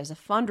stand as a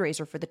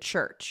fundraiser for the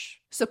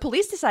church. So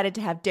police decided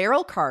to have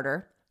Daryl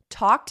Carter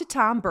talk to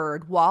Tom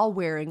Bird while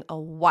wearing a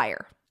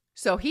wire.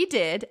 So he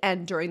did,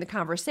 and during the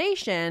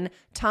conversation,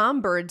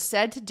 Tom Bird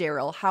said to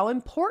Daryl how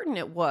important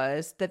it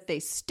was that they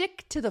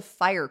stick to the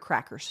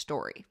firecracker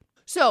story.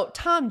 So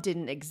Tom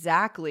didn't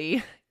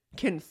exactly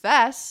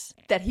confess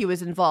that he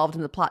was involved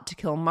in the plot to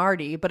kill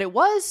Marty, but it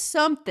was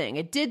something.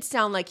 It did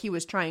sound like he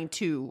was trying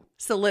to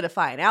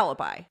solidify an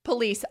alibi.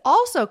 Police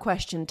also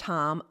questioned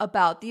Tom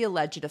about the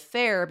alleged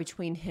affair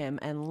between him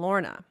and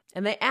Lorna,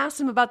 and they asked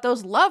him about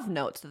those love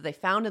notes that they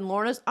found in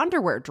Lorna's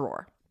underwear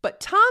drawer. But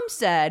Tom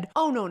said,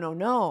 oh,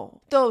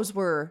 no. Those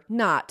were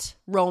not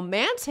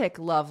romantic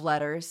love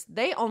letters.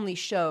 They only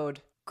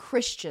showed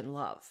Christian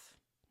love,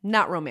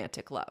 not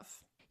romantic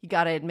love. You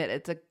got to admit,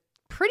 it's a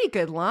pretty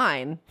good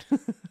line.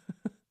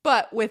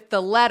 But with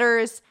the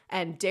letters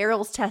and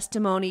Daryl's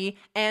testimony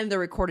and the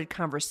recorded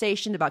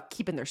conversation about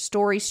keeping their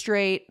story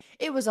straight,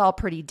 it was all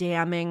pretty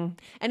damning.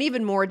 And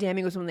even more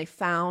damning was when they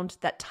found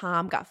that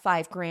Tom got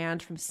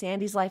 $5,000 from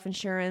Sandy's life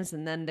insurance,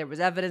 and then there was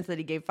evidence that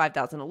he gave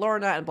 $5,000 to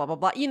Lorna and blah, blah,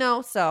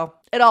 blah. So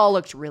it all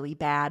looked really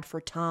bad for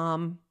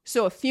Tom.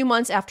 So a few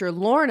months after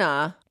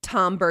Lorna,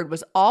 Tom Bird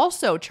was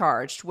also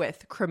charged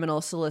with criminal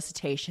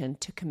solicitation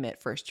to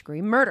commit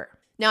first-degree murder.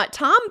 Now, at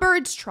Tom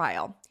Bird's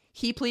trial,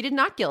 he pleaded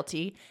not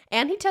guilty,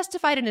 and he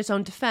testified in his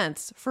own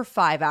defense for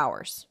 5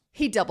 hours.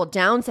 He doubled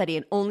down, said he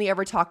had only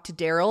ever talked to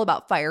Daryl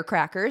about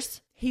firecrackers.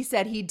 He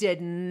said he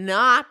did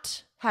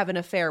not have an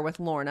affair with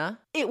Lorna.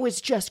 It was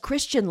just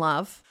Christian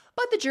love.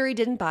 But the jury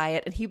didn't buy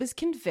it, and he was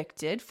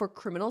convicted for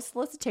criminal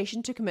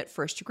solicitation to commit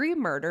first-degree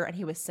murder, and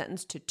he was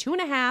sentenced to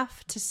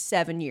 2.5 to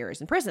 7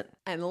 years in prison.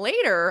 And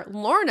later,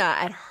 Lorna,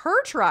 at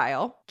her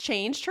trial,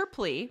 changed her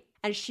plea,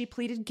 and she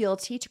pleaded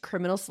guilty to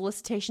criminal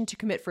solicitation to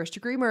commit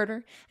first-degree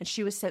murder, and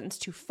she was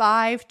sentenced to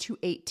 5 to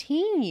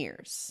 18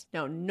 years.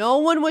 Now, no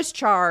one was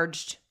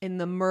charged in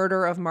the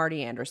murder of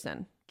Marty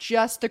Anderson,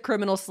 just the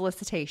criminal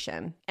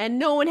solicitation. And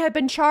no one had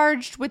been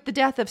charged with the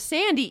death of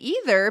Sandy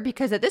either,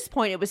 because at this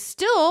point, it was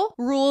still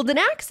ruled an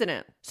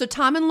accident. So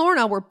Tom and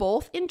Lorna were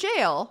both in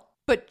jail,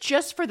 but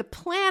just for the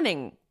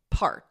planning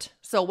part.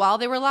 So while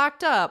they were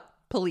locked up,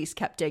 police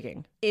kept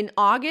digging. In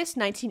August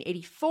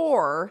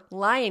 1984,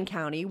 Lyon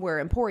County, where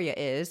Emporia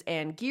is,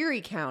 and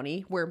Geary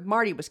County, where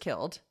Marty was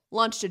killed,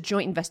 launched a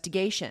joint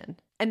investigation,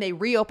 and they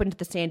reopened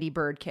the Sandy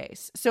Bird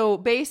case. So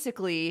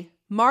basically,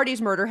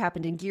 Marty's murder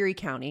happened in Geary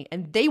County,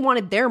 and they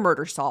wanted their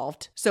murder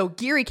solved. So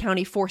Geary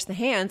County forced the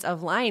hands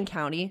of Lyon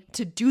County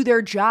to do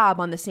their job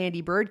on the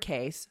Sandy Bird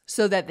case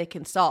so that they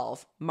can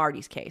solve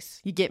Marty's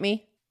case. You get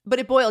me? But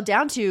it boiled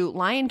down to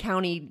Lyon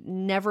County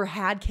never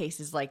had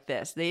cases like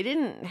this. They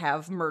didn't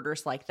have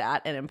murders like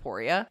that in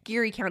Emporia.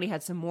 Geary County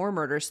had some more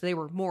murders, so they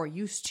were more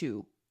used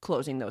to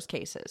closing those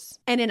cases.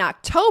 And in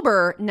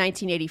October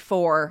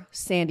 1984,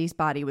 Sandy's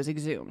body was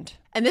exhumed.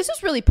 And this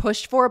was really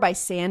pushed for by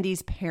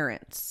Sandy's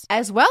parents,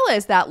 as well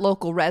as that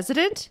local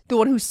resident, the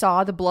one who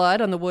saw the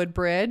blood on the wood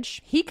bridge.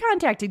 He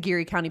contacted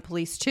Geary County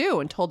Police too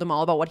and told them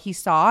all about what he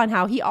saw and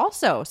how he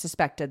also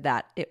suspected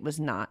that it was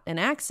not an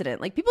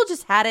accident. Like, people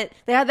just had it.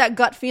 They had that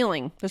gut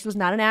feeling. This was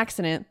not an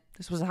accident.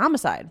 This was a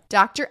homicide.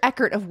 Dr.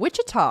 Eckert of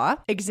Wichita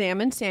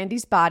examined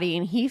Sandy's body,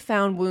 and he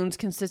found wounds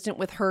consistent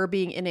with her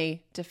being in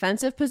a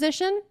defensive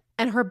position,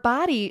 and her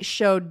body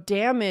showed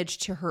damage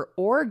to her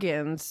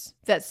organs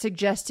that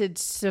suggested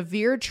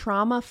severe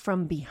trauma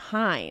from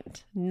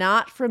behind,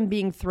 not from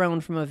being thrown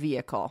from a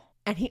vehicle.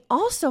 And he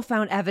also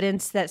found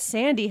evidence that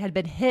Sandy had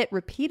been hit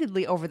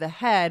repeatedly over the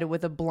head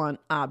with a blunt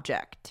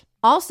object.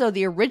 Also,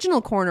 the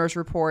original coroner's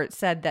report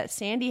said that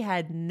Sandy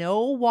had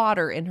no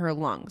water in her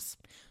lungs.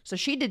 So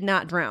she did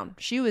not drown.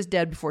 She was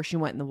dead before she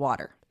went in the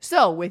water.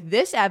 So with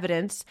this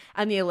evidence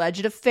and the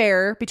alleged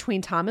affair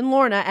between Tom and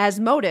Lorna as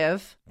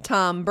motive,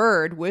 Tom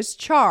Bird was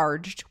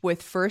charged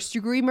with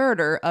first-degree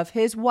murder of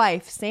his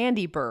wife,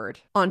 Sandy Bird,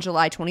 on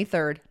July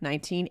 23rd,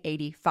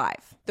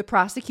 1985. The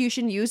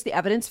prosecution used the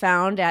evidence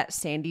found at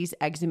Sandy's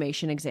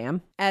exhumation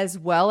exam, as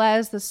well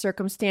as the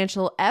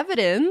circumstantial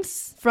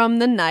evidence from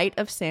the night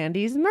of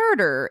Sandy's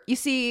murder. You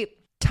see,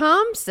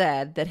 Tom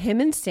said that him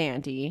and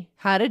Sandy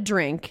had a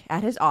drink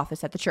at his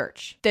office at the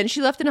church. Then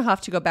she left in a huff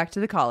to go back to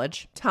the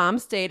college. Tom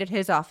stayed at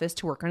his office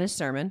to work on his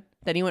sermon.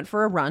 Then he went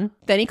for a run.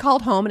 Then he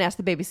called home and asked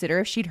the babysitter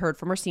if she'd heard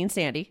from or seen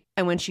Sandy.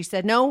 And when she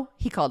said no,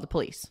 he called the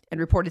police and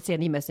reported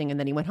Sandy missing, and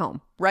then he went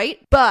home, right?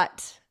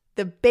 But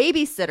the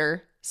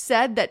babysitter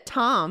said that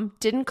Tom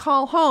didn't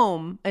call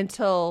home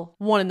until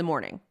 1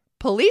 a.m.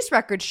 Police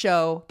records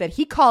show that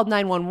he called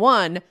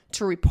 911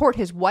 to report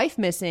his wife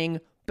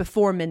missing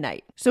before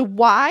midnight. So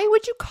why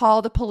would you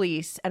call the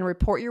police and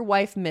report your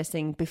wife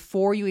missing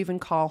before you even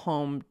call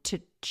home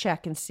to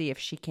check and see if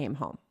she came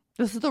home?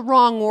 This is the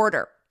wrong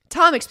order.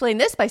 Tom explained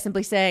this by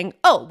simply saying,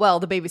 "Oh, well,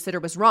 the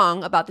babysitter was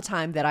wrong about the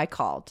time that I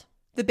called."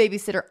 The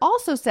babysitter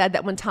also said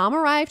that when Tom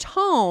arrived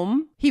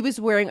home, he was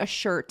wearing a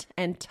shirt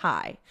and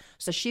tie.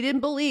 So she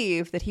didn't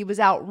believe that he was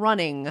out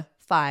running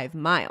 5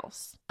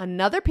 miles.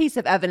 Another piece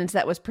of evidence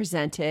that was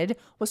presented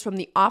was from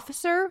the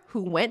officer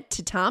who went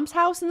to Tom's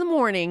house in the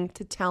morning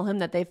to tell him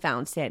that they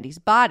found Sandy's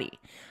body.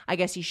 I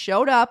guess he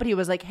showed up and he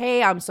was like,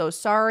 "Hey, I'm so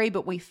sorry,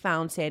 but we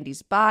found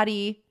Sandy's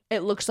body.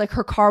 It looks like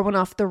her car went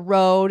off the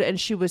road and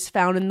she was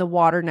found in the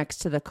water next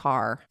to the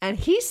car." And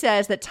he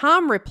says that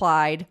Tom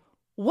replied,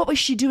 "What was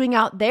she doing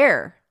out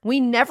there? We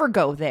never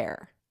go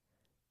there."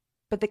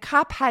 But the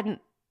cop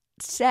hadn't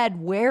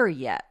said where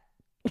yet.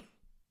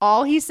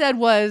 All he said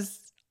was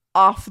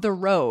off the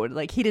road.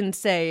 Like, he didn't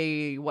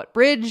say what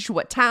bridge,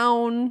 what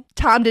town.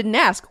 Tom didn't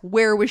ask,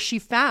 where was she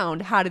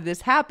found? How did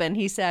this happen?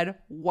 He said,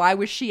 why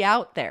was she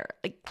out there?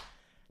 Like,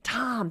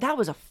 Tom, that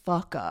was a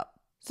fuck up.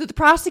 So the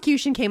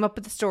prosecution came up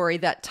with the story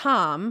that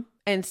Tom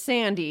and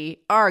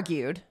Sandy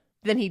argued.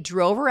 Then he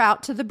drove her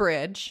out to the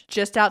bridge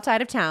just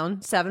outside of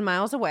town, 7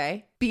 miles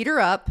away, beat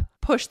her up,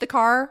 pushed the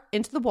car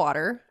into the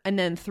water, and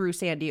then threw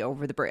Sandy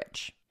over the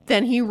bridge.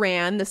 Then he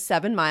ran the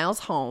 7 miles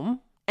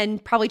home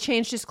and probably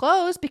changed his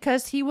clothes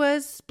because he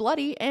was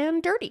bloody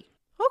and dirty.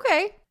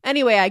 Okay.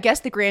 Anyway, I guess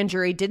the grand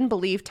jury didn't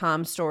believe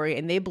Tom's story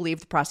and they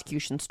believed the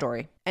prosecution's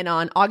story. And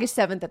on August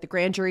 7th at the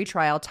grand jury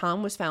trial,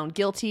 Tom was found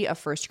guilty of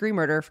first-degree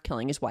murder for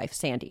killing his wife,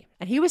 Sandy.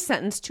 And he was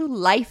sentenced to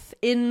life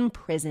in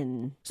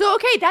prison. So,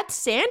 okay, that's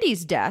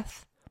Sandy's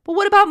death. But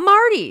what about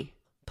Marty?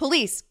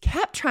 Police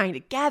kept trying to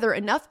gather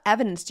enough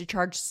evidence to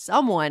charge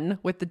someone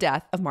with the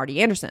death of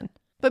Marty Anderson.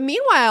 But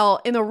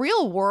meanwhile, in the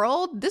real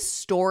world, this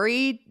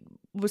story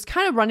was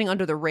kind of running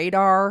under the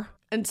radar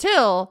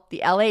until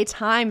the LA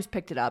Times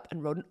picked it up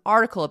and wrote an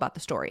article about the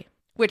story,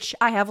 which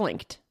I have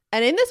linked.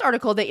 And in this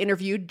article, they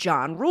interviewed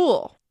John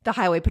Rule, the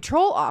highway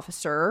patrol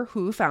officer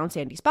who found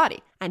Sandy's body.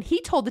 And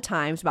he told the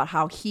Times about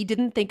how he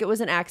didn't think it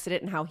was an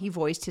accident and how he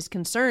voiced his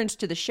concerns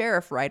to the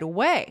sheriff right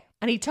away.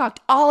 And he talked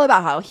all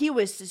about how he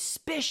was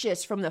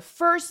suspicious from the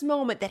first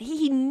moment that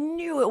he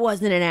knew it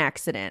wasn't an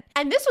accident.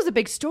 And this was a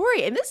big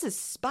story, and this is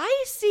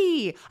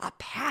spicy. A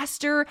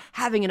pastor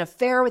having an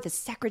affair with his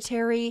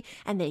secretary,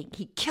 and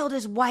he killed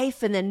his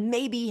wife, and then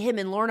maybe him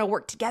and Lorna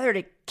worked together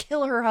to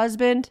kill her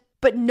husband.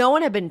 But no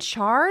one had been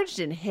charged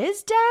in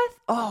his death?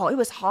 Oh, it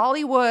was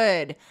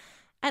Hollywood.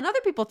 And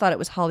other people thought it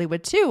was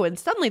Hollywood too. And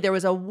suddenly there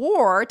was a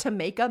war to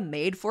make a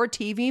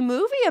made-for-TV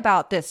movie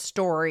about this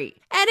story.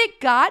 And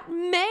it got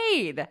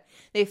made.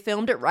 They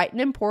filmed it right in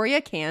Emporia,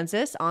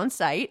 Kansas, on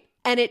site.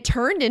 And it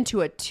turned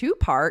into a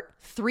 2-part,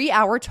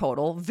 3-hour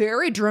total,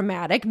 very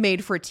dramatic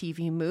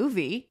made-for-TV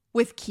movie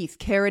with Keith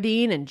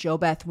Carradine and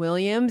JoBeth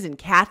Williams and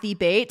Kathy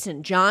Bates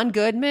and John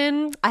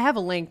Goodman. I have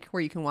a link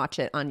where you can watch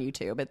it on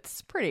YouTube.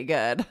 It's pretty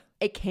good.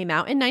 It came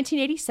out in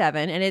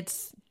 1987, and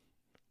it's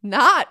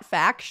not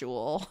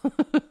factual.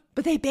 But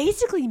But they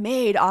basically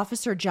made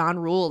Officer John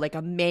Rule like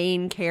a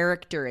main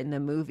character in the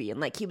movie. And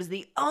like he was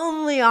the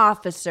only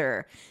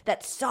officer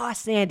that saw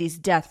Sandy's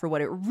death for what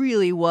it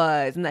really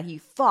was. And that he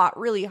fought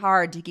really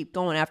hard to keep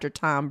going after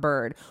Tom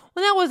Bird.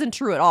 Well, that wasn't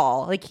true at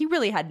all. Like he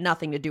really had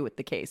nothing to do with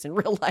the case in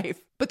real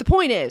life. But the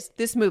point is,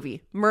 this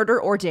movie,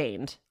 Murder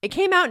Ordained, it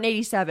came out in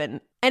 1987.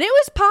 And it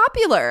was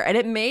popular. And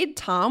it made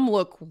Tom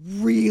look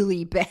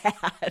really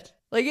bad.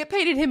 Like, it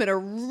painted him in a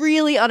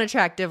really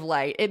unattractive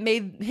light. It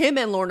made him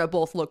and Lorna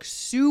both look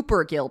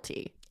super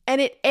guilty.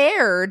 And it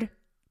aired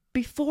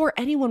before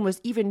anyone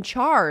was even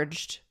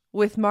charged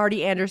with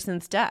Marty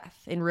Anderson's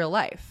death in real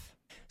life.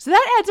 So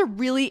that adds a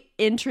really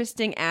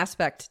interesting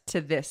aspect to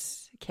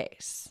this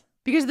case.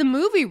 Because the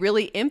movie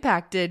really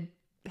impacted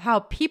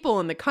how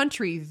people in the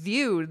country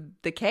viewed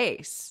the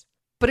case.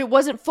 But it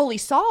wasn't fully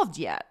solved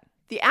yet.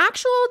 The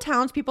actual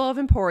townspeople of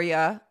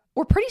Emporia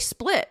were pretty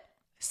split.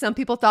 Some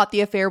people thought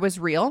the affair was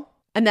real,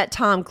 and that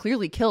Tom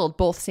clearly killed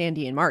both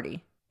Sandy and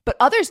Marty. But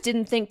others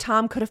didn't think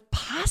Tom could have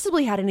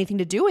possibly had anything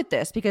to do with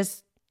this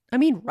because, I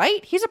mean,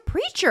 right? He's a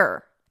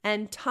preacher.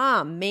 And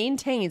Tom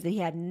maintains that he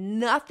had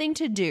nothing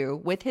to do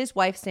with his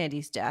wife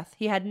Sandy's death.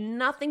 He had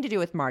nothing to do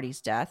with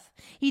Marty's death.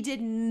 He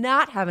did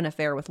not have an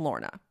affair with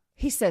Lorna.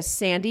 He says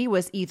Sandy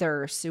was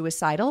either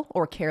suicidal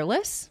or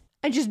careless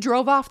and just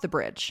drove off the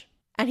bridge.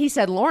 And he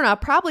said Lorna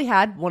probably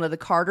had one of the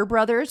Carter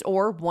brothers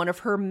or one of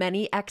her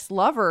many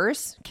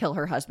ex-lovers kill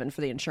her husband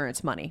for the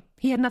insurance money.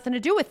 He had nothing to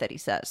do with it, he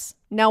says.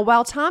 Now,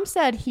 while Tom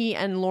said he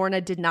and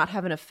Lorna did not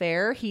have an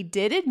affair, he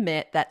did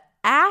admit that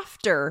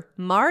after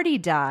Marty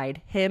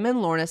died, him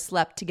and Lorna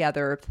slept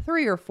together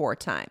 3 or 4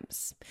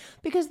 times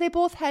because they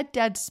both had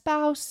dead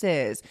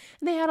spouses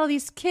and they had all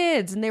these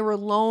kids and they were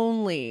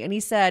lonely. And he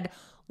said,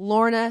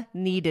 Lorna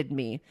needed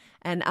me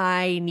and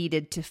I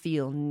needed to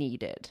feel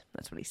needed.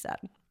 That's what he said.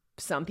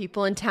 Some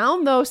people in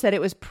town, though, said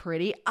it was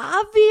pretty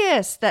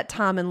obvious that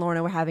Tom and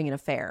Lorna were having an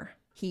affair.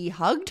 He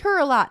hugged her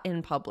a lot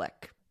in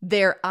public.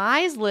 Their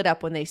eyes lit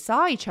up when they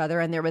saw each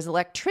other, and there was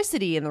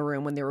electricity in the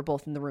room when they were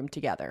both in the room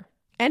together.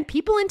 And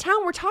people in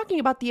town were talking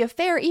about the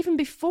affair even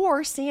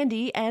before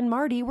Sandy and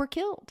Marty were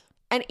killed.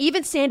 And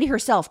even Sandy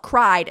herself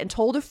cried and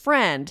told a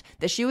friend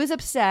that she was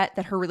upset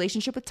that her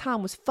relationship with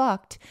Tom was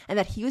fucked and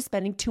that he was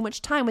spending too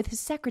much time with his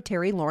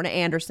secretary, Lorna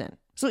Anderson.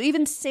 So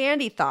even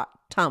Sandy thought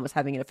Tom was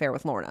having an affair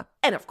with Lorna.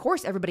 And of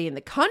course, everybody in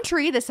the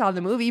country that saw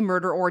the movie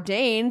Murder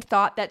Ordained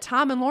thought that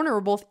Tom and Lorna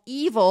were both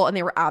evil and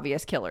they were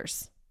obvious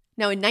killers.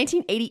 Now, in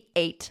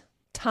 1988,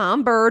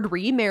 Tom Bird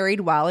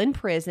remarried while in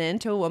prison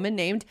to a woman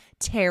named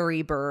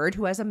Terry Bird,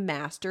 who has a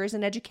master's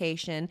in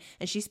education,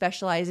 and she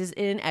specializes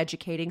in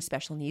educating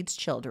special needs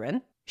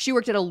children. She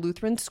worked at a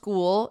Lutheran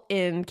school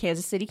in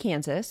Kansas City,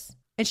 Kansas,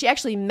 and she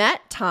actually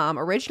met Tom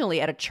originally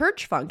at a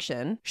church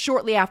function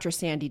shortly after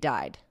Sandy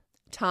died.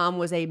 Tom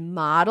was a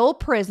model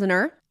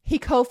prisoner. He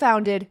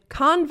co-founded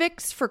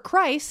Convicts for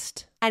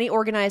Christ, and he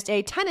organized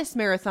a tennis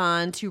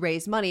marathon to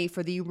raise money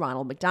for the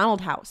Ronald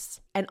McDonald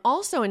House. And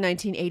also in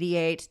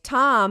 1988,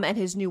 Tom and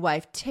his new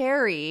wife,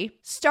 Terry,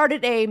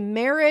 started a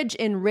marriage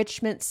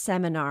enrichment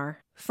seminar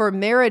for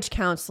marriage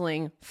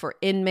counseling for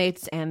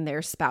inmates and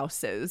their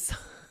spouses.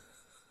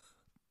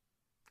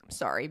 I'm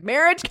sorry,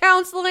 marriage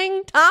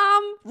counseling?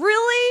 Tom?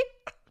 Really?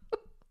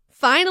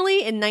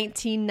 Finally, in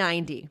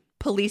 1990,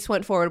 police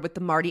went forward with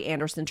the Marty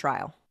Anderson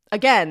trial.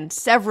 Again,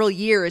 several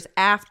years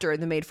after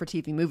the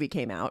made-for-TV movie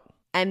came out.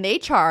 And they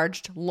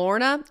charged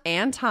Lorna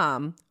and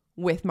Tom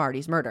with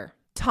Marty's murder.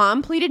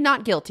 Tom pleaded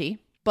not guilty,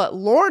 but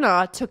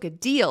Lorna took a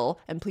deal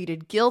and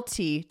pleaded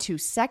guilty to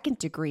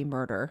second-degree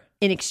murder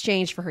in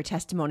exchange for her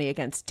testimony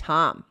against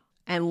Tom.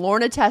 And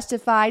Lorna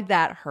testified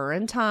that her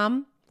and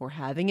Tom were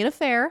having an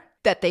affair,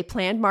 that they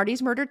planned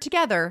Marty's murder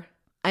together,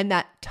 and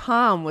that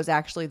Tom was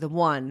actually the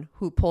one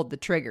who pulled the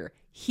trigger.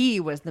 He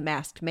was the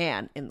masked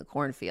man in the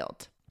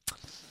cornfield.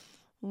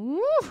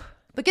 Ooh.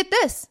 But get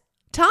this,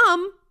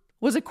 Tom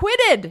was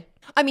acquitted.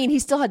 I mean, he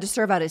still had to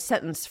serve out his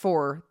sentence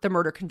for the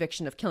murder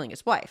conviction of killing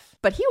his wife.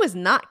 But he was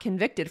not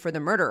convicted for the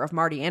murder of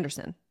Marty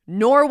Anderson,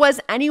 nor was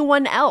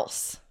anyone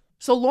else.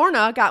 So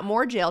Lorna got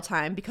more jail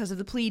time because of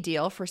the plea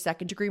deal for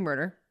second-degree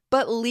murder.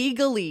 But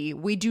legally,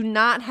 we do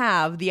not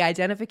have the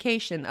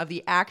identification of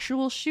the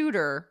actual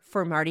shooter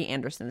for Marty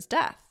Anderson's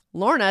death.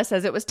 Lorna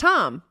says it was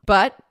Tom,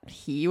 but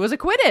he was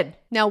acquitted.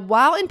 Now,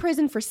 while in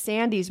prison for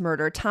Sandy's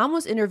murder, Tom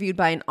was interviewed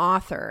by an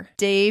author,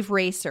 Dave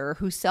Racer,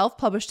 who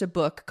self-published a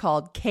book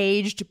called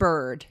Caged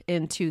Bird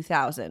in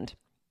 2000.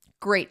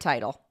 Great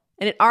title.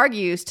 And it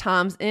argues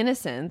Tom's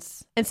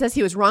innocence and says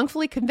he was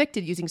wrongfully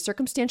convicted using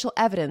circumstantial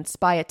evidence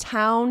by a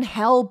town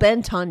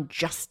hell-bent on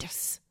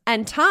justice.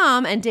 And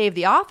Tom and Dave,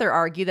 the author,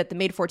 argue that the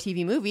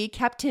made-for-TV movie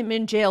kept him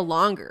in jail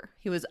longer.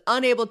 He was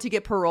unable to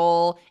get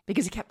parole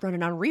because he kept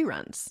running on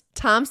reruns.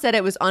 Tom said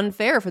it was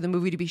unfair for the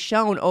movie to be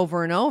shown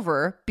over and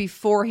over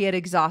before he had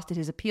exhausted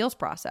his appeals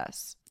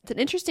process. It's an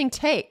interesting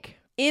take.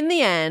 In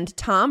the end,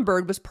 Tom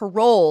Bird was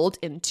paroled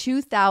in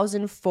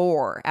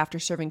 2004 after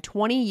serving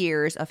 20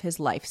 years of his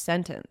life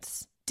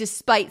sentence.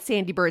 Despite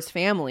Sandy Bird's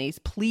family's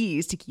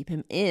pleas to keep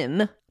him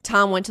in,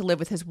 Tom went to live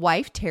with his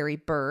wife, Terry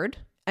Bird,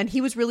 and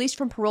he was released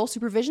from parole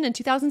supervision in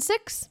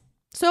 2006.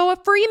 So a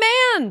free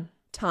man.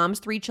 Tom's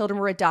 3 children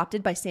were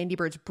adopted by Sandy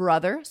Bird's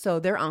brother, so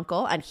their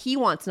uncle, and he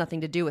wants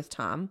nothing to do with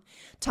Tom.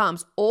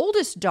 Tom's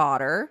oldest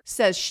daughter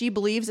says she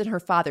believes in her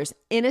father's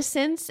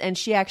innocence, and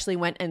she actually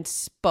went and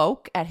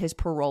spoke at his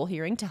parole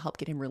hearing to help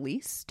get him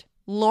released.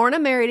 Lorna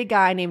married a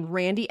guy named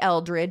Randy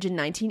Eldridge in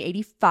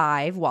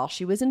 1985 while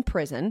she was in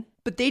prison,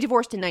 but they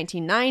divorced in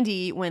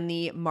 1990 when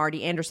the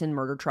Marty Anderson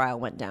murder trial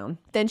went down.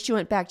 Then she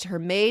went back to her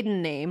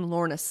maiden name,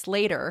 Lorna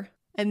Slater,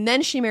 and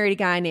then she married a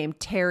guy named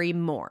Terry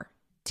Moore.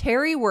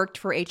 Terry worked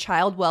for a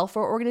child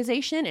welfare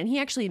organization, and he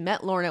actually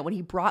met Lorna when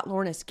he brought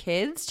Lorna's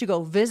kids to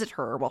go visit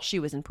her while she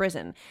was in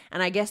prison.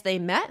 And I guess they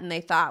met and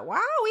they thought,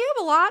 wow, we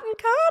have a lot in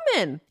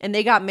common. And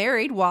they got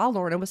married while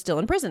Lorna was still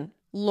in prison.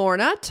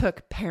 Lorna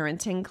took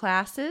parenting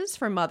classes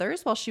for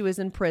mothers while she was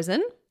in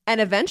prison. And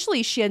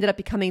eventually she ended up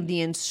becoming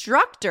the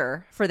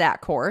instructor for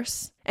that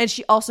course. And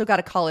she also got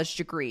a college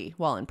degree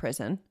while in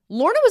prison.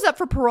 Lorna was up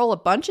for parole a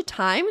bunch of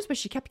times, but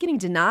she kept getting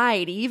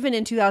denied. Even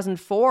in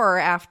 2004,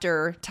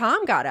 after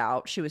Tom got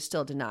out, she was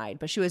still denied.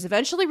 But she was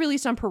eventually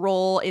released on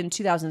parole in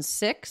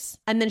 2006.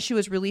 And then she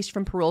was released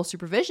from parole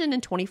supervision in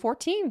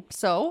 2014.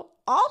 So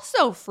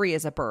also free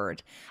as a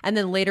bird. And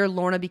then later,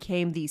 Lorna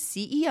became the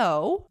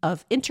CEO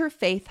of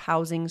Interfaith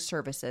Housing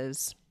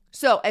Services.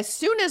 So as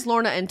soon as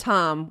Lorna and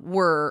Tom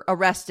were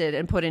arrested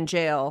and put in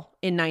jail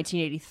in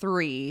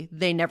 1983,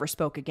 they never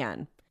spoke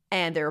again.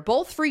 And they're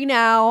both free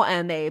now,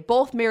 and they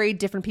both married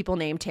different people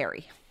named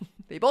Terry.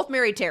 They both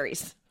married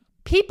Terrys.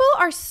 People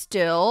are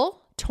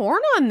still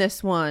torn on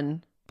this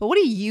one. But what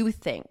do you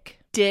think?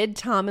 Did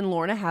Tom and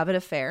Lorna have an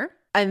affair?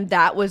 And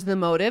that was the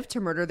motive to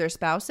murder their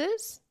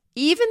spouses?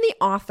 Even the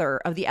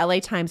author of the LA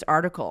Times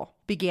article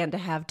began to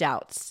have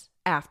doubts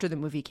after the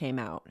movie came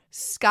out.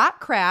 Scott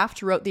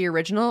Kraft wrote the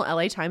original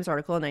LA Times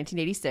article in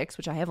 1986,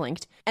 which I have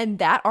linked, and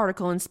that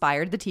article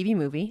inspired the TV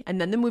movie,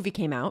 and then the movie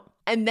came out.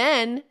 And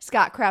then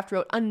Scott Kraft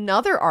wrote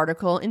another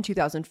article in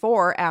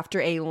 2004 after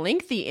a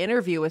lengthy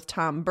interview with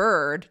Tom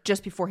Bird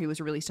just before he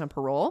was released on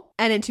parole.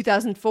 And in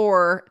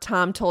 2004,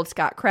 Tom told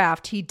Scott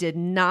Kraft he did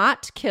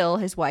not kill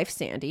his wife,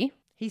 Sandy.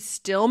 He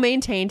still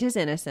maintained his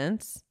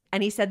innocence,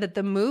 and he said that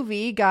the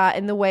movie got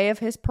in the way of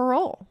his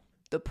parole.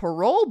 The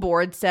parole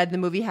board said the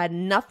movie had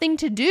nothing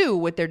to do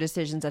with their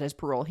decisions at his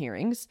parole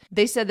hearings.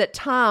 They said that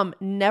Tom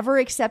never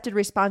accepted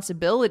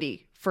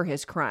responsibility for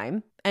his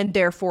crime, and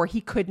therefore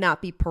he could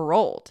not be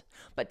paroled.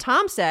 But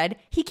Tom said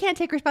he can't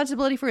take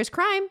responsibility for his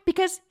crime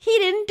because he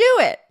didn't do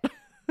it.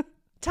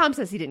 Tom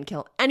says he didn't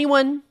kill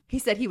anyone. He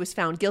said he was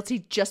found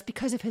guilty just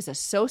because of his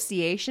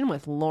association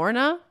with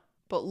Lorna.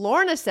 But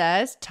Lorna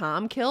says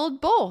Tom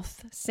killed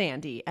both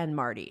Sandy and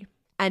Marty,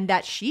 and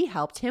that she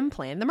helped him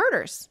plan the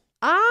murders.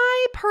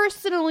 I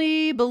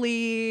personally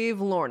believe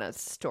Lorna's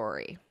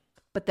story.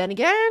 But then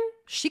again,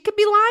 she could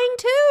be lying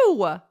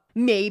too.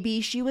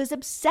 Maybe she was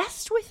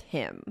obsessed with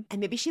him.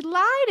 And maybe she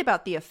lied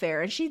about the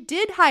affair and she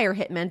did hire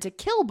hitmen to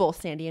kill both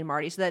Sandy and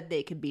Marty so that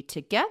they could be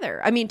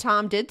together. I mean,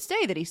 Tom did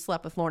say that he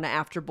slept with Lorna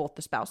after both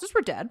the spouses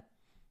were dead.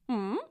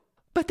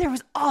 But there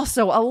was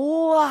also a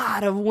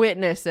lot of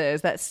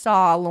witnesses that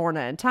saw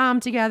Lorna and Tom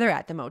together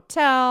at the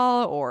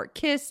motel or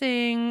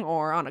kissing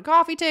or on a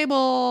coffee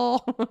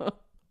table.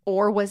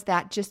 Or was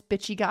that just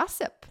bitchy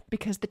gossip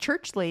because the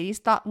church ladies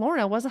thought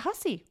Lorna was a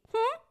hussy?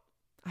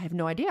 I have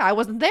no idea. I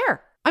wasn't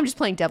there. I'm just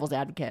playing devil's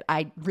advocate.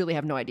 I really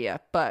have no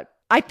idea. But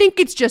I think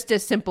it's just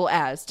as simple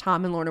as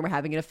Tom and Lorna were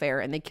having an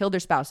affair and they killed their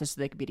spouses so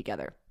they could be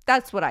together.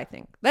 That's what I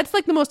think. That's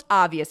like the most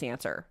obvious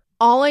answer.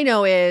 All I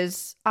know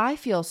is I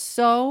feel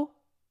so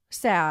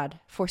sad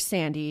for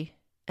Sandy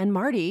and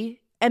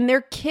Marty and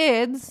their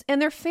kids and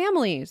their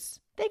families.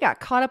 They got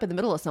caught up in the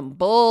middle of some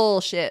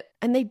bullshit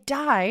and they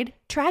died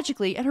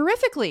tragically and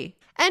horrifically.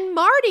 And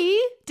Marty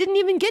didn't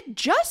even get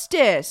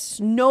justice.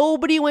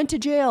 Nobody went to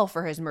jail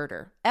for his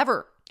murder,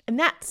 ever. And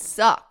that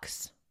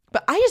sucks.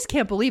 But I just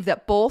can't believe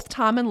that both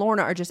Tom and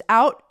Lorna are just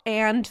out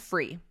and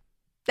free.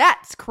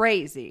 That's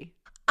crazy.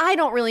 I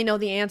don't really know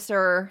the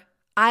answer.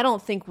 I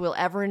don't think we'll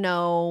ever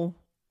know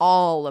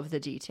all of the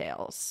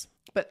details.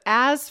 But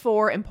as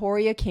for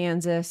Emporia,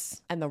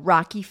 Kansas, and the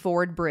Rocky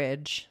Ford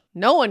Bridge,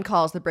 no one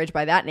calls the bridge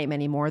by that name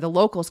anymore. The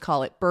locals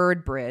call it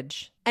Bird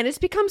Bridge. And it's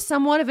become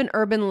somewhat of an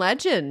urban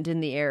legend in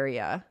the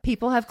area.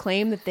 People have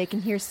claimed that they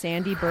can hear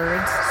Sandy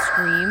Bird's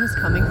screams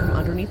coming from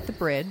underneath the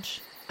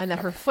bridge, and that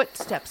her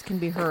footsteps can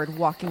be heard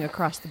walking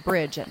across the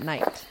bridge at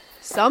night.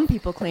 Some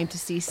people claim to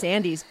see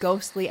Sandy's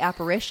ghostly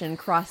apparition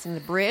crossing the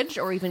bridge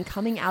or even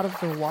coming out of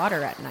the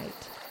water at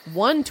night.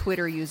 One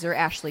Twitter user,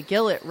 Ashley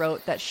Gillett,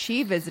 wrote that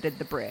she visited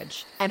the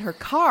bridge and her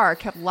car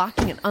kept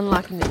locking and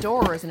unlocking the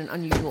doors in an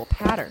unusual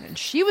pattern, and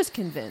she was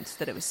convinced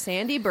that it was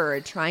Sandy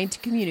Bird trying to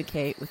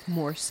communicate with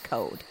Morse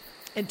code.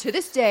 And to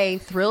this day,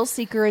 thrill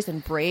seekers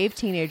and brave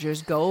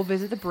teenagers go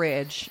visit the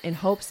bridge in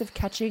hopes of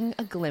catching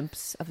a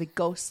glimpse of the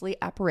ghostly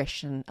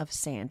apparition of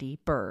Sandy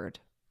Bird.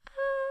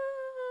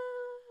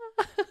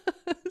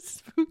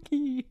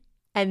 Spooky.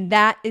 And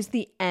that is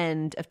the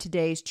end of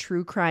today's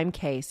true crime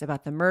case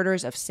about the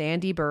murders of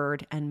Sandy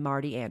Bird and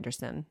Marty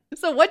Anderson.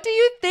 So what do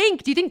you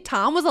think? Do you think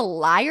Tom was a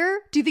liar?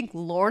 Do you think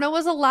Lorna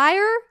was a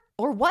liar?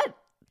 Or what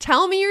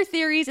Tell me your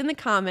theories in the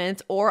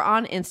comments or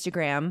on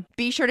Instagram.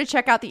 Be sure to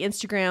check out the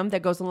Instagram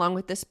that goes along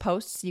with this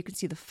post so you can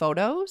see the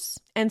photos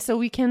and so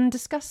we can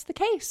discuss the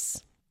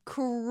case.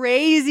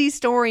 Crazy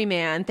story,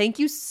 man. Thank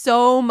you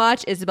so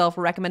much, Isabel,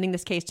 for recommending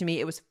this case to me.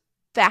 It was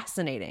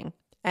fascinating.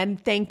 And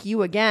thank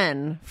you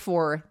again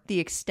for the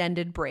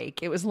extended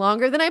break. It was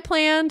longer than I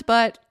planned,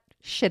 but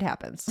shit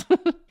happens.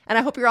 And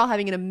I hope you're all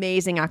having an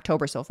amazing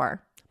October so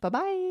far.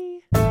 Bye-bye.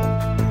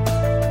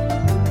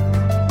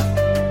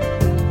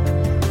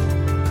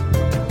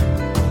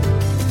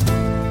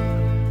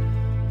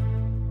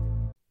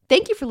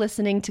 Thank you for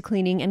listening to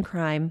Cleaning and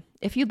Crime.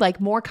 If you'd like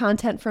more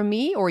content from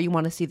me or you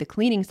want to see the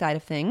cleaning side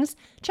of things,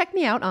 check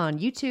me out on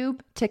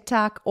YouTube,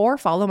 TikTok, or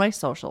follow my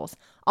socials,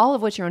 all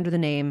of which are under the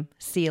name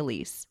C.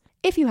 Elise.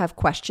 If you have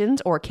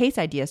questions or case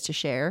ideas to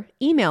share,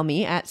 email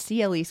me at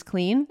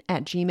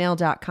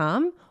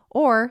caliseclean@gmail.com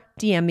or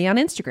DM me on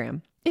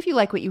Instagram. If you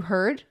like what you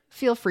heard,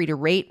 feel free to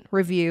rate,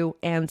 review,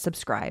 and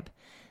subscribe.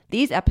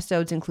 These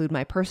episodes include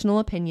my personal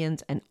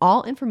opinions, and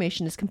all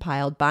information is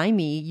compiled by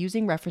me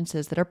using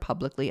references that are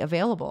publicly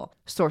available.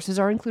 Sources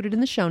are included in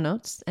the show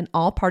notes, and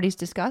all parties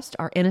discussed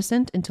are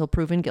innocent until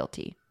proven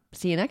guilty.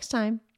 See you next time.